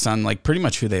 just based on like pretty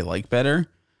much who they like better,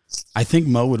 I think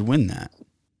Mo would win that.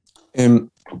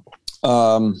 And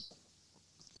how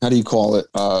do you call it?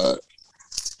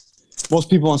 Most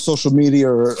people on social media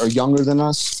are younger than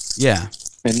us. Yeah.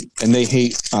 And they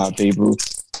hate Babe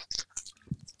Ruth.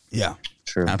 Yeah.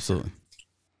 True. Absolutely.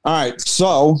 All right.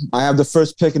 So I have the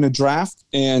first pick in the draft.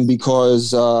 And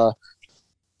because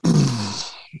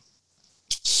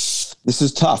this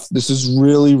is tough. This is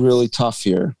really, really tough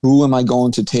here. Who am I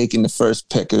going to take in the first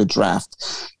pick of the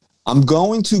draft? I'm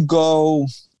going to go.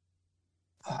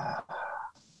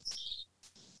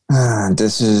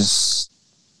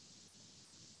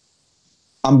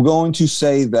 I'm going to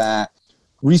say that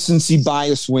recency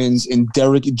bias wins and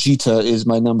Derek Jeter is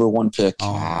my number 1 pick.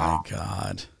 Oh my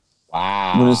God.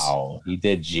 Wow. He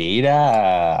did Jeter.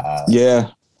 Yeah.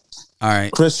 All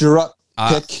right. Chris, you're up.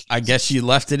 Pick. I guess you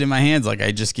left it in my hands. Like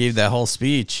I just gave that whole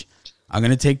speech. I'm going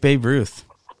to take Babe Ruth.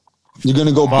 You're going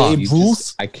to go Babe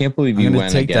Ruth? I can't believe you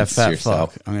went against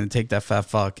yourself. I'm going to take that fat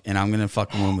fuck and I'm going to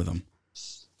fucking win with him.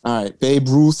 All right, Babe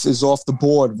Ruth is off the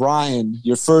board. Ryan,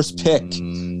 your first pick.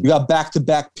 You got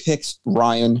back-to-back picks,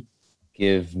 Ryan.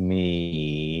 Give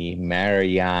me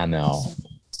Mariano.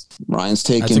 Ryan's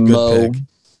taking Mo. Pick.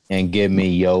 And give me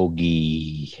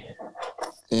Yogi.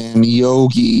 And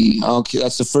Yogi. Okay,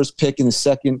 that's the first pick in the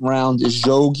second round is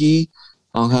Yogi.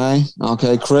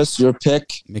 Okay, Chris, your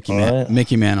pick.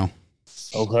 Mickey Mantle.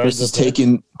 Okay. Chris is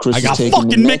taking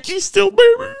fucking Mickey still,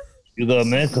 baby. You got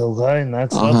Mick, okay?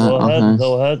 Next up,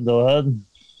 go ahead.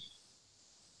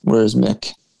 Where's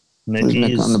Mick?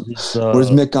 Where's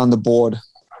Mick on the board?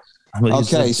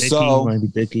 Okay, so maybe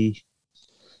Dickie.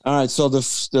 All right, so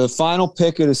the final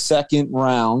pick of the second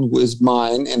round was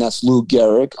mine, and that's Lou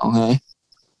Gehrig. Okay.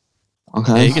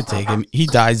 Yeah, you could take him. He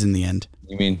dies in the end.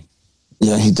 You mean?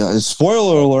 Yeah, he does.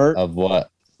 Spoiler alert. Of what?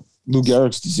 Lou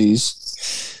Gehrig's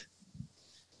disease.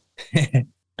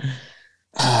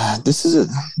 This is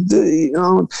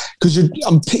because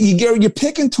you're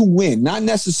picking to win, not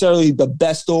necessarily the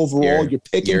best overall. You're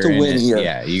picking to win here.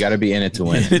 Yeah, you got to be in it to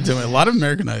win. A lot of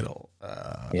American Idol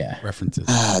references.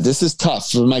 This is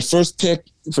tough for my first pick.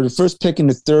 For the first pick in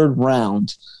the third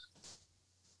round,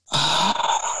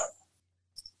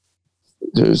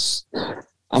 Who was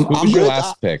your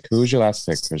last pick,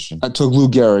 Christian? I took Lou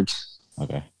Gehrig.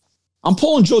 Okay. I'm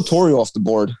pulling Joe Torre off the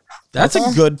board. That's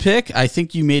a good pick. I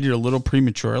think you made it a little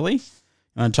prematurely.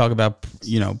 want to talk about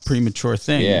premature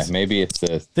things. Yeah, maybe it's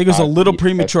I think it was a little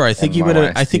premature. I think he would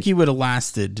have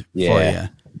lasted for you. Yeah,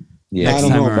 next I don't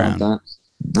time know around. about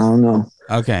that. I don't know.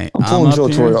 Okay, I'm pulling Joe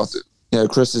here. Torre off. Yeah,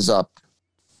 Chris is up.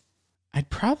 I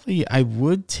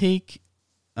would take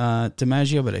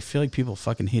DiMaggio, but I feel like people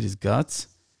fucking hate his guts.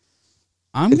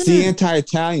 It's the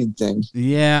anti-Italian thing.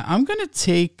 Yeah, I'm gonna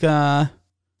take.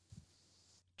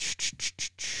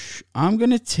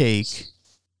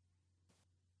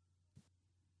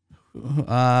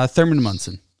 Thurman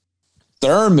Munson.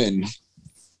 Thurman.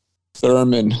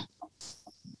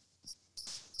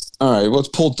 All right, let's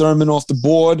pull Thurman off the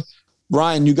board.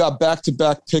 Ryan, you got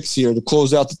back-to-back picks here to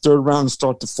close out the third round and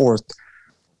start the fourth.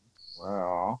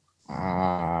 Well,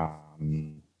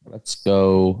 let's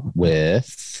go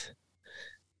with.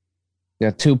 We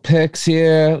got 2 picks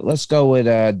here. Let's go with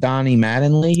Donnie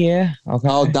Mattingly here. Okay.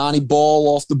 Oh, Donnie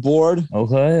Ball off the board.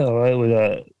 Okay, all right, we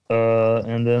got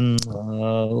and then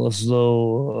let's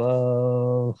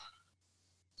go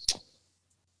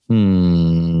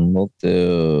we'll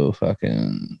do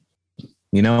fucking.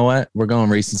 You know what? We're going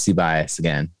recency bias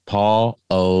again. Paul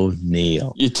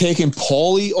O'Neill. You're taking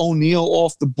Paulie O'Neill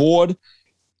off the board.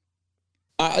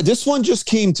 This one just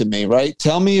came to me, right?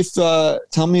 Tell me if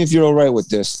you're all right with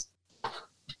this.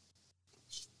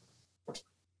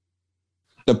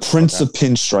 The Prince of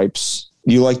Pinstripes.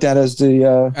 You like that as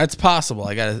the? That's possible.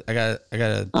 I gotta. All right, I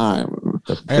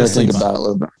gotta think about it a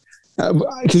little bit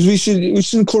because we should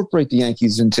incorporate the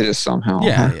Yankees into this somehow.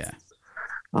 Yeah, yeah.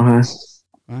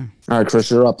 All right,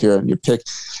 Chris, you're up here. Your pick.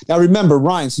 Now, remember,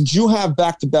 Ryan, since you have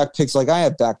back-to-back picks, like I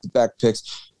have back-to-back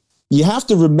picks, you have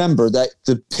to remember that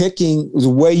the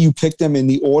way you pick them in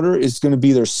the order is going to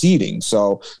be their seeding.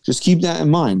 So just keep that in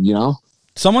mind.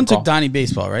 Someone took Donnie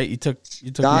Baseball, right? You took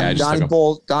Donnie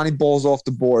Ball's off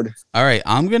the board. All right,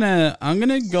 I'm gonna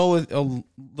go with a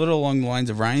little along the lines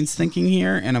of Ryan's thinking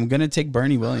here, and I'm gonna take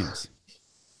Bernie Williams.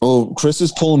 Oh, Chris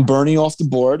is pulling Bernie off the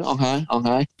board. Okay.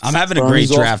 I'm having a great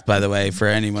draft, by the way, for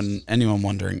anyone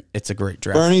wondering. It's a great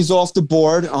draft. Bernie's off the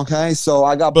board. Okay, so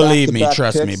I got. Believe me,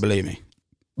 trust me, believe me.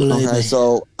 Okay,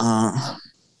 so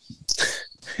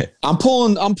I'm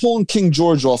pulling King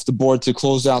George off the board to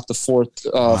close out the fourth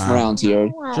round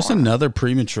here. Just another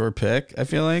premature pick, I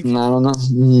feel like. I don't know.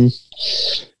 Mm-hmm.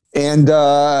 And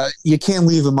you can't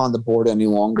leave him on the board any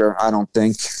longer. I don't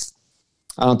think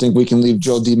we can leave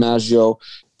Joe DiMaggio.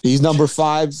 He's number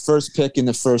 5, first pick in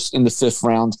the 5th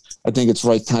round. I think it's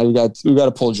right time. We got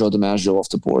to pull Joe DiMaggio off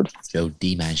the board. Joe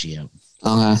DiMaggio.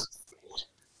 Okay.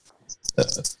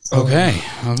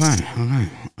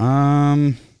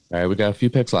 All right, we got a few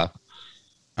picks left.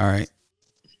 All right.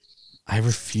 I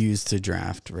refuse to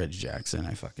draft Reggie Jackson.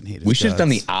 I fucking hate it. We should have done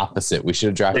the opposite. We should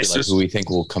have drafted who we think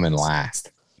will come in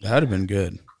last. That would have been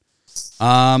good.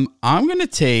 I'm gonna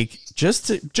take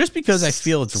just because I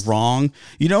feel it's wrong.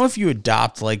 If you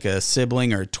adopt like a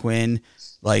sibling or a twin,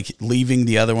 like leaving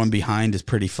the other one behind is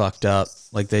pretty fucked up.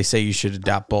 Like they say you should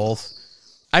adopt both.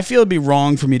 I feel it'd be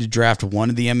wrong for me to draft one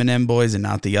of the Eminem boys and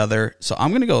not the other. So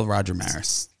I'm gonna go with Roger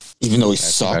Maris. Even though he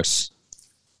sucks.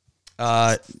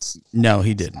 No,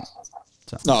 he didn't.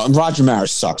 So. No, Roger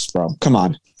Maris sucks, bro. Come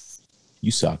on.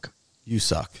 You suck. You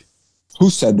suck. Who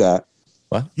said that?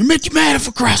 What? You make you mad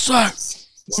for Christ's sake.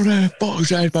 What the fuck is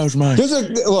that about mine?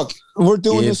 Look, we're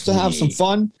doing this to have some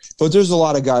fun, but there's a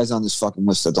lot of guys on this fucking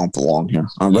list that don't belong here.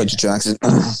 Reggie Jackson.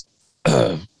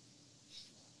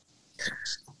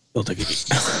 We'll take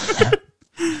it.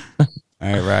 All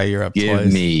right, Rye, you're up. Give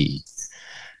me.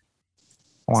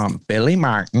 I want Billy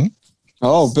Martin.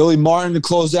 Oh, Billy Martin to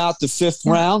close out the 5th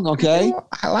round. Okay.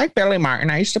 I like Billy Martin.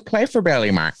 I used to play for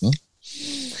Billy Martin.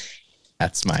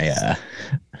 That's my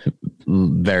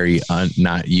very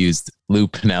not used Lou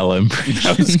Piniella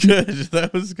impression.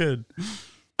 That was good.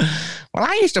 Well,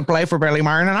 I used to play for Billy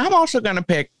Martin, and I'm also going to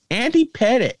pick Andy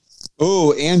Pettitte.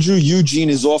 Oh, Andrew Eugene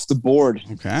is off the board.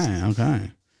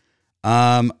 Okay.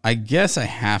 I guess I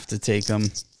have to take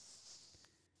him.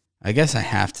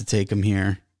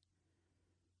 Here.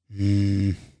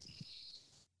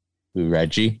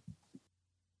 Reggie?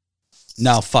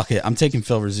 No, fuck it. I'm taking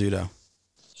Phil Rizzuto.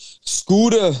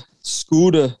 Scooter.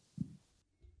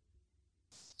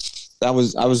 I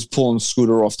was pulling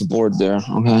Scooter off the board there.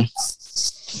 Okay.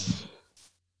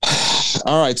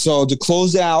 All right. So to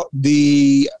close out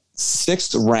the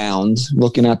 6th round,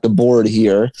 looking at the board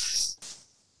here,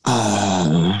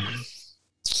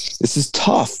 this is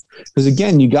tough because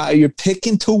again, you're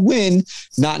picking to win,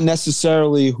 not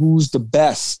necessarily who's the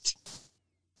best.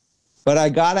 But I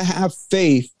gotta have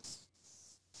faith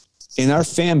in our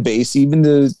fan base, even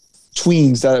the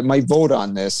tweens that might vote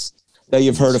on this. that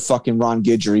you've heard of fucking Ron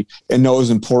Guidry and knows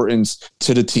importance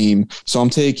to the team. So I'm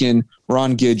taking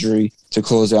Ron Guidry to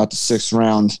close out the 6th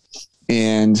round.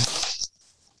 And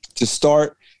to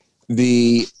start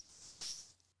the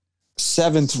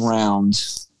 7th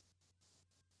round,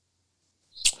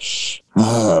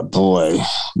 oh boy,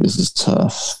 this is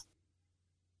tough.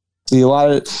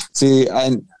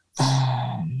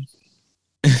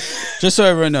 Just so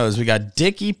everyone knows, we got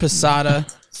Dickey, Posada,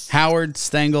 Howard,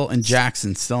 Stengel, and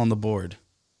Jackson still on the board.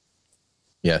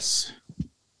 Yes.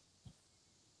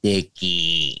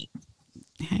 Dickey.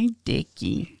 Hi,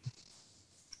 Dickey.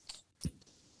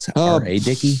 R.A.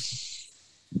 Dickey?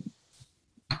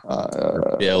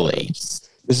 Billy.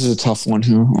 This is a tough one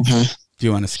here. Okay. Do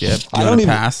you want to skip? Do I you don't want to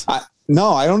even pass?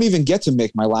 No, I don't even get to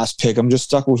make my last pick. I'm just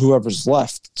stuck with whoever's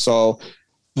left. So,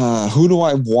 who do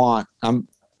I want?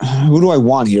 Who do I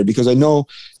want here? Because I know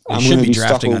I'm going to be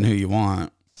drafting on who you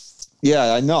want.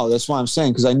 Yeah, I know. That's why I'm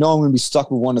saying, because I know I'm going to be stuck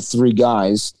with one of 3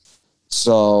 guys.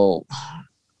 So,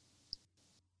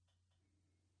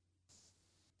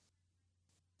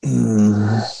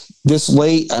 this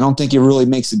late, I don't think it really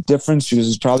makes a difference because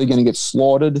it's probably going to get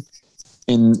slaughtered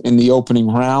in the opening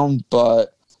round.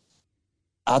 But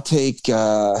I'll take.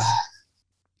 I'm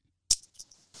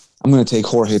going to take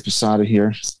Jorge Posada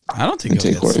here. I don't think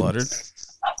he'll get slaughtered.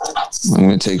 I'm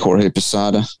going to take Jorge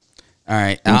Posada. All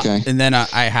right. Okay. And then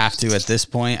I have to, at this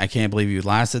point, I can't believe you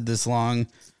lasted this long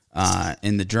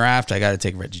in the draft. I got to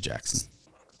take Reggie Jackson.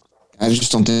 I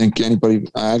just don't think anybody,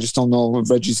 I just don't know if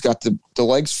Reggie's got the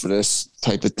legs for this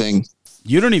type of thing.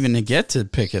 You don't even get to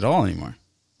pick at all anymore.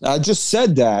 I just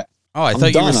said that. Oh, I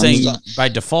thought you were saying by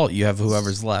default you have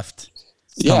whoever's left.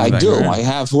 Yeah, I do. I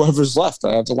have whoever's left.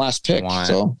 I have the last pick.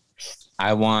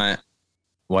 I want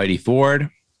Whitey Ford,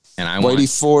 and I want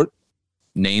Ford.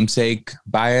 Namesake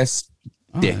bias,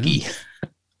 Dickey.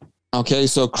 Okay,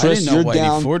 so Chris, I didn't know you're Whitey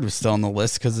down. Ford was still on the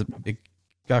list because it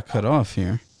got cut off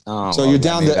here. Oh, so you're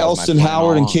down to Elston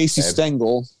Howard and Casey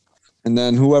Stengel, and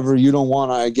then whoever you don't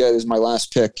want, I get is my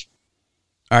last pick.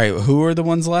 All right, who are the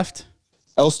ones left?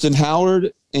 Elston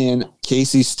Howard and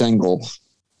Casey Stengel.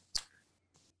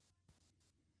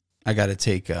 I got to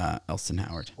take Elston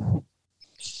Howard.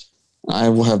 I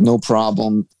will have no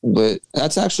problem with.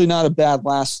 That's actually not a bad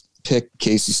last pick,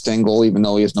 Casey Stengel, even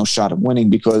though he has no shot of winning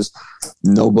because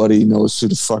nobody knows who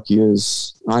the fuck he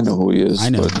is. I know who he is. I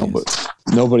know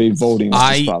nobody voting.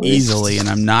 Easily, and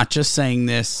I'm not just saying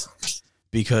this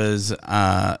because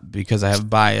I have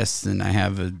bias and I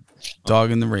have a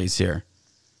dog in the race here.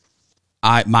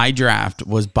 My draft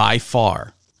was by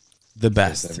far the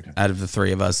best out of the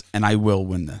 3 of us, and I will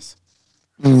win this.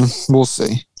 We'll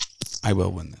see. I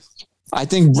will win this. I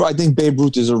think Babe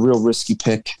Ruth is a real risky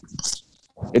pick.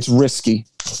 It's risky.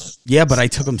 Yeah, but I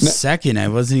took him second. I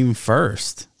wasn't even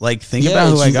first. Like, think about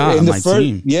who I got on my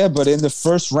team. Yeah, but in the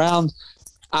first round,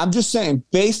 I'm just saying,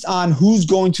 based on who's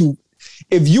going to,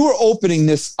 if you were opening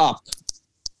this up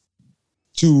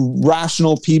to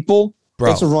rational people,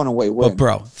 it's a runaway win. But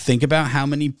bro, think about how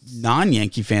many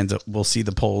non-Yankee fans will see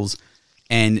the polls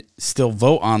and still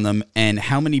vote on them, and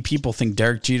how many people think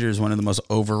Derek Jeter is one of the most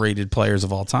overrated players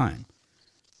of all time.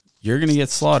 You're going to get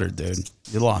slaughtered, dude.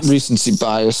 You lost. Recency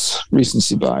bias.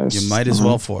 You might as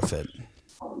well forfeit.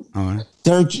 Right.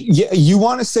 You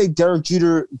want to say Derek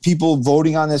Jeter, people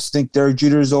voting on this think Derek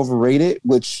Jeter is overrated,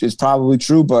 which is probably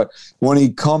true, but when he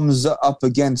comes up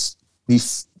against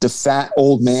the fat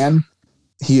old man,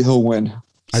 he'll win.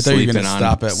 I thought you were going to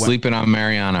stop at sleeping on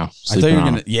Mariano. I thought you were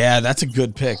going to. Yeah, that's a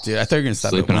good pick, dude. I thought you were going to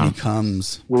stop at when he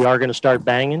comes. We are going to start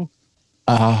banging.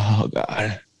 Oh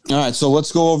God! All right, so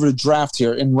let's go over the draft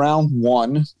here. In round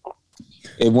 1,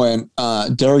 it went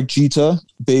Derek Jeter,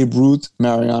 Babe Ruth,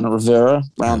 Mariano Rivera.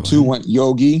 Round 2 went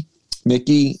Yogi,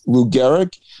 Mickey, Lou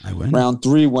Gehrig. Round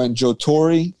 3 went Joe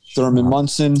Torre, Thurman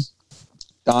Munson,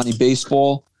 Donnie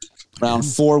Baseball. Round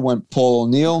 4 went Paul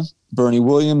O'Neill, Bernie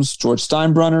Williams, George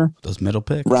Steinbrenner. Those middle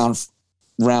picks.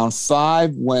 Round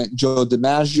 5 went Joe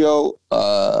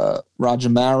DiMaggio, Roger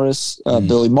Maris,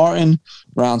 Billy Martin.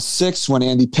 Round 6 went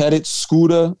Andy Pettitte,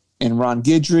 Scooter, and Ron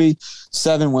Guidry.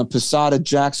 7 went Posada,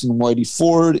 Jackson, Whitey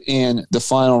Ford. And the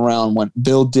final round went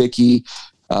Bill Dickey,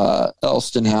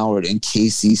 Elston Howard, and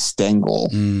Casey Stengel.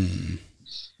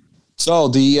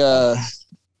 So we'll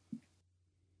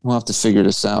have to figure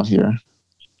this out here.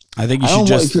 I think you should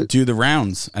just do the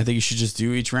rounds. I think you should just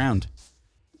do each round.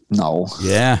 No.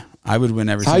 Yeah, I would win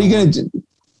every. How are you going to?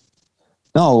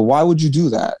 No, why would you do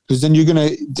that? Because then you're gonna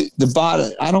the bot.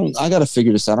 I got to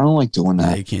figure this out. I don't like doing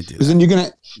that. No, you can't do that. Because then you're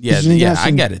gonna. Yeah,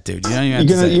 I get it, dude. You don't even have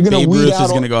to say it. Babe Ruth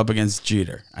is gonna go up against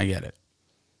Jeter. I get it.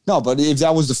 No, but if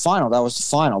that was the final, that was the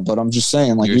final. But I'm just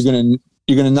saying, like, you're gonna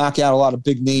you're going to knock out a lot of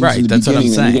big names. Right, in the that's what I'm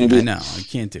beginning, saying. I know. I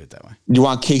can't do it that way. You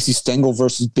want Casey Stengel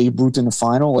versus Babe Ruth in the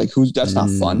final? Like, that's not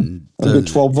fun. Get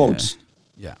 12 votes.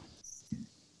 Yeah.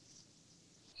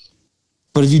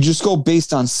 But if you just go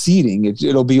based on seeding,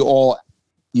 it'll be all,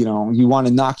 you want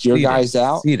to knock your guys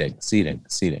out.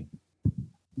 Seeding.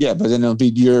 Yeah, but then it'll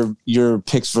be your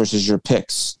picks versus your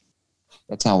picks.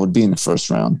 That's how it would be in the first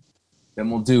round. Then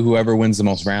we'll do whoever wins the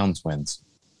most rounds wins.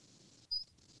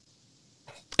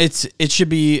 It should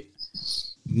be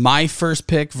my first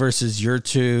pick versus your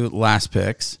two last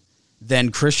picks, then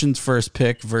Christian's first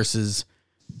pick versus.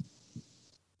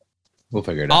 We'll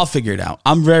figure it out. I'll figure it out.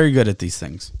 I'm very good at these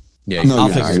things. Yeah, no, I'll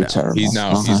figure it out.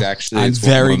 terrible. He's actually. I'm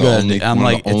very good. I'm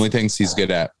like the only things he's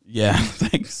good at. Yeah,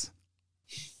 thanks.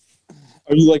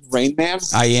 Are you like Rain Man?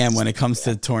 I am when it comes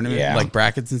to tournament like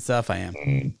brackets and stuff. I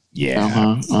am.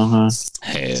 Yeah.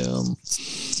 Hell.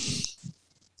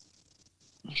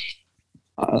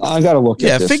 I gotta look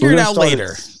at this. Figure it out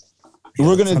later.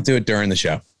 We're gonna do it during the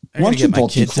show. I gotta get my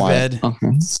kid to bed.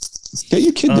 Okay. Get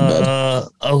your kid to bed.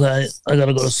 Okay, I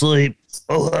gotta go to sleep.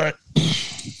 Okay.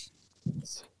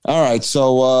 All right,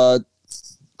 so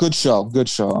good show.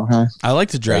 Okay. I like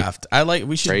to draft.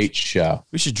 Great show.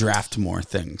 We should draft more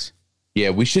things.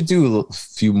 Yeah, we should do a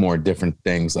few more different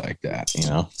things like that.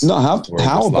 No, how about we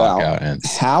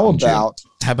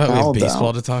have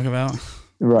baseball to talk about?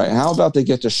 Right. How about they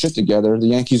get their shit together? The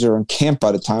Yankees are in camp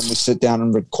by the time we sit down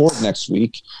and record next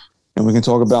week, and we can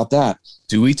talk about that.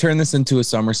 Do we turn this into a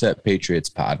Somerset Patriots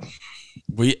pod?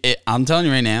 I'm telling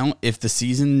you right now, if the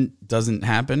season doesn't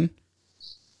happen,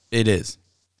 it is.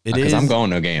 Because I'm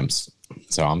going to games,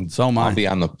 so I'll be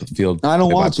on the field. I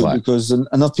don't want to because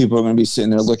enough people are going to be sitting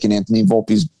there licking Anthony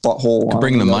Volpe's butthole. I'll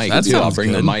bring the mic. I'll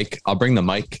bring good. the mic. I'll bring the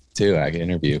mic too. I can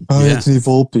interview. Anthony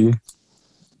Volpe.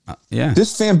 Yeah.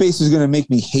 This fan base is going to make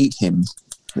me hate him.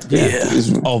 Yeah.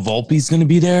 Volpe's going to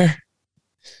be there?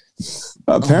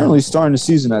 Apparently starting the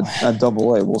season at AA.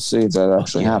 We'll see if that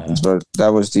actually happens, but that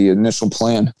was the initial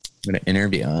plan. I'm going to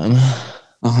interview him.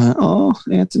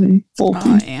 Anthony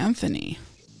Volpe. Anthony.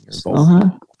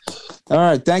 All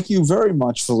right. Thank you very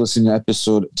much for listening to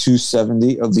episode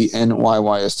 270 of the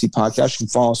NYYST podcast. You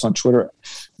can follow us on Twitter,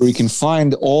 where you can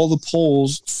find all the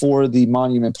polls for the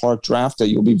Monument Park draft that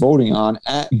you'll be voting on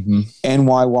at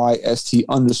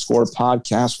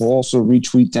NYYST_podcast. We'll also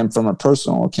retweet them from our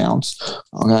personal accounts.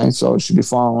 Okay. So you should be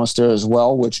following us there as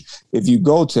well, which if you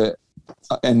go to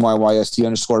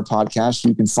NYYST_podcast,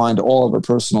 you can find all of our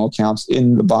personal accounts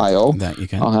in the bio. That you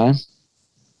can. Okay.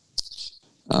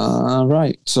 All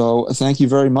right. So thank you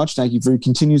very much. Thank you for your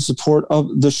continued support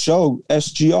of the show,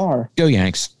 SGR. Go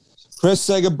Yanks. Chris,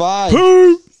 say goodbye.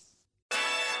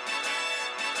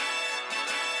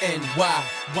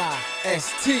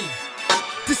 NYYST.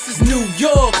 This is New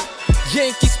York.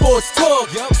 Yankee sports talk.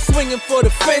 Swinging for the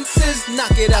fences,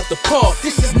 knock it out the park.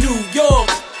 This is New York.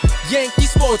 Yankee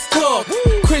sports talk.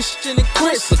 Christian and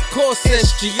Chris, of course,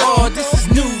 SGR. This is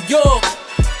New York.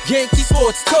 Yankee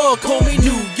sports talk, homie,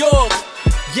 New York.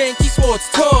 Yankee sports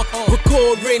talk,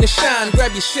 record, rain or shine,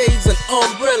 grab your shades and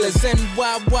umbrellas.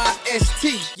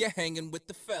 NYYST, you're hanging with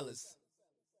the fellas.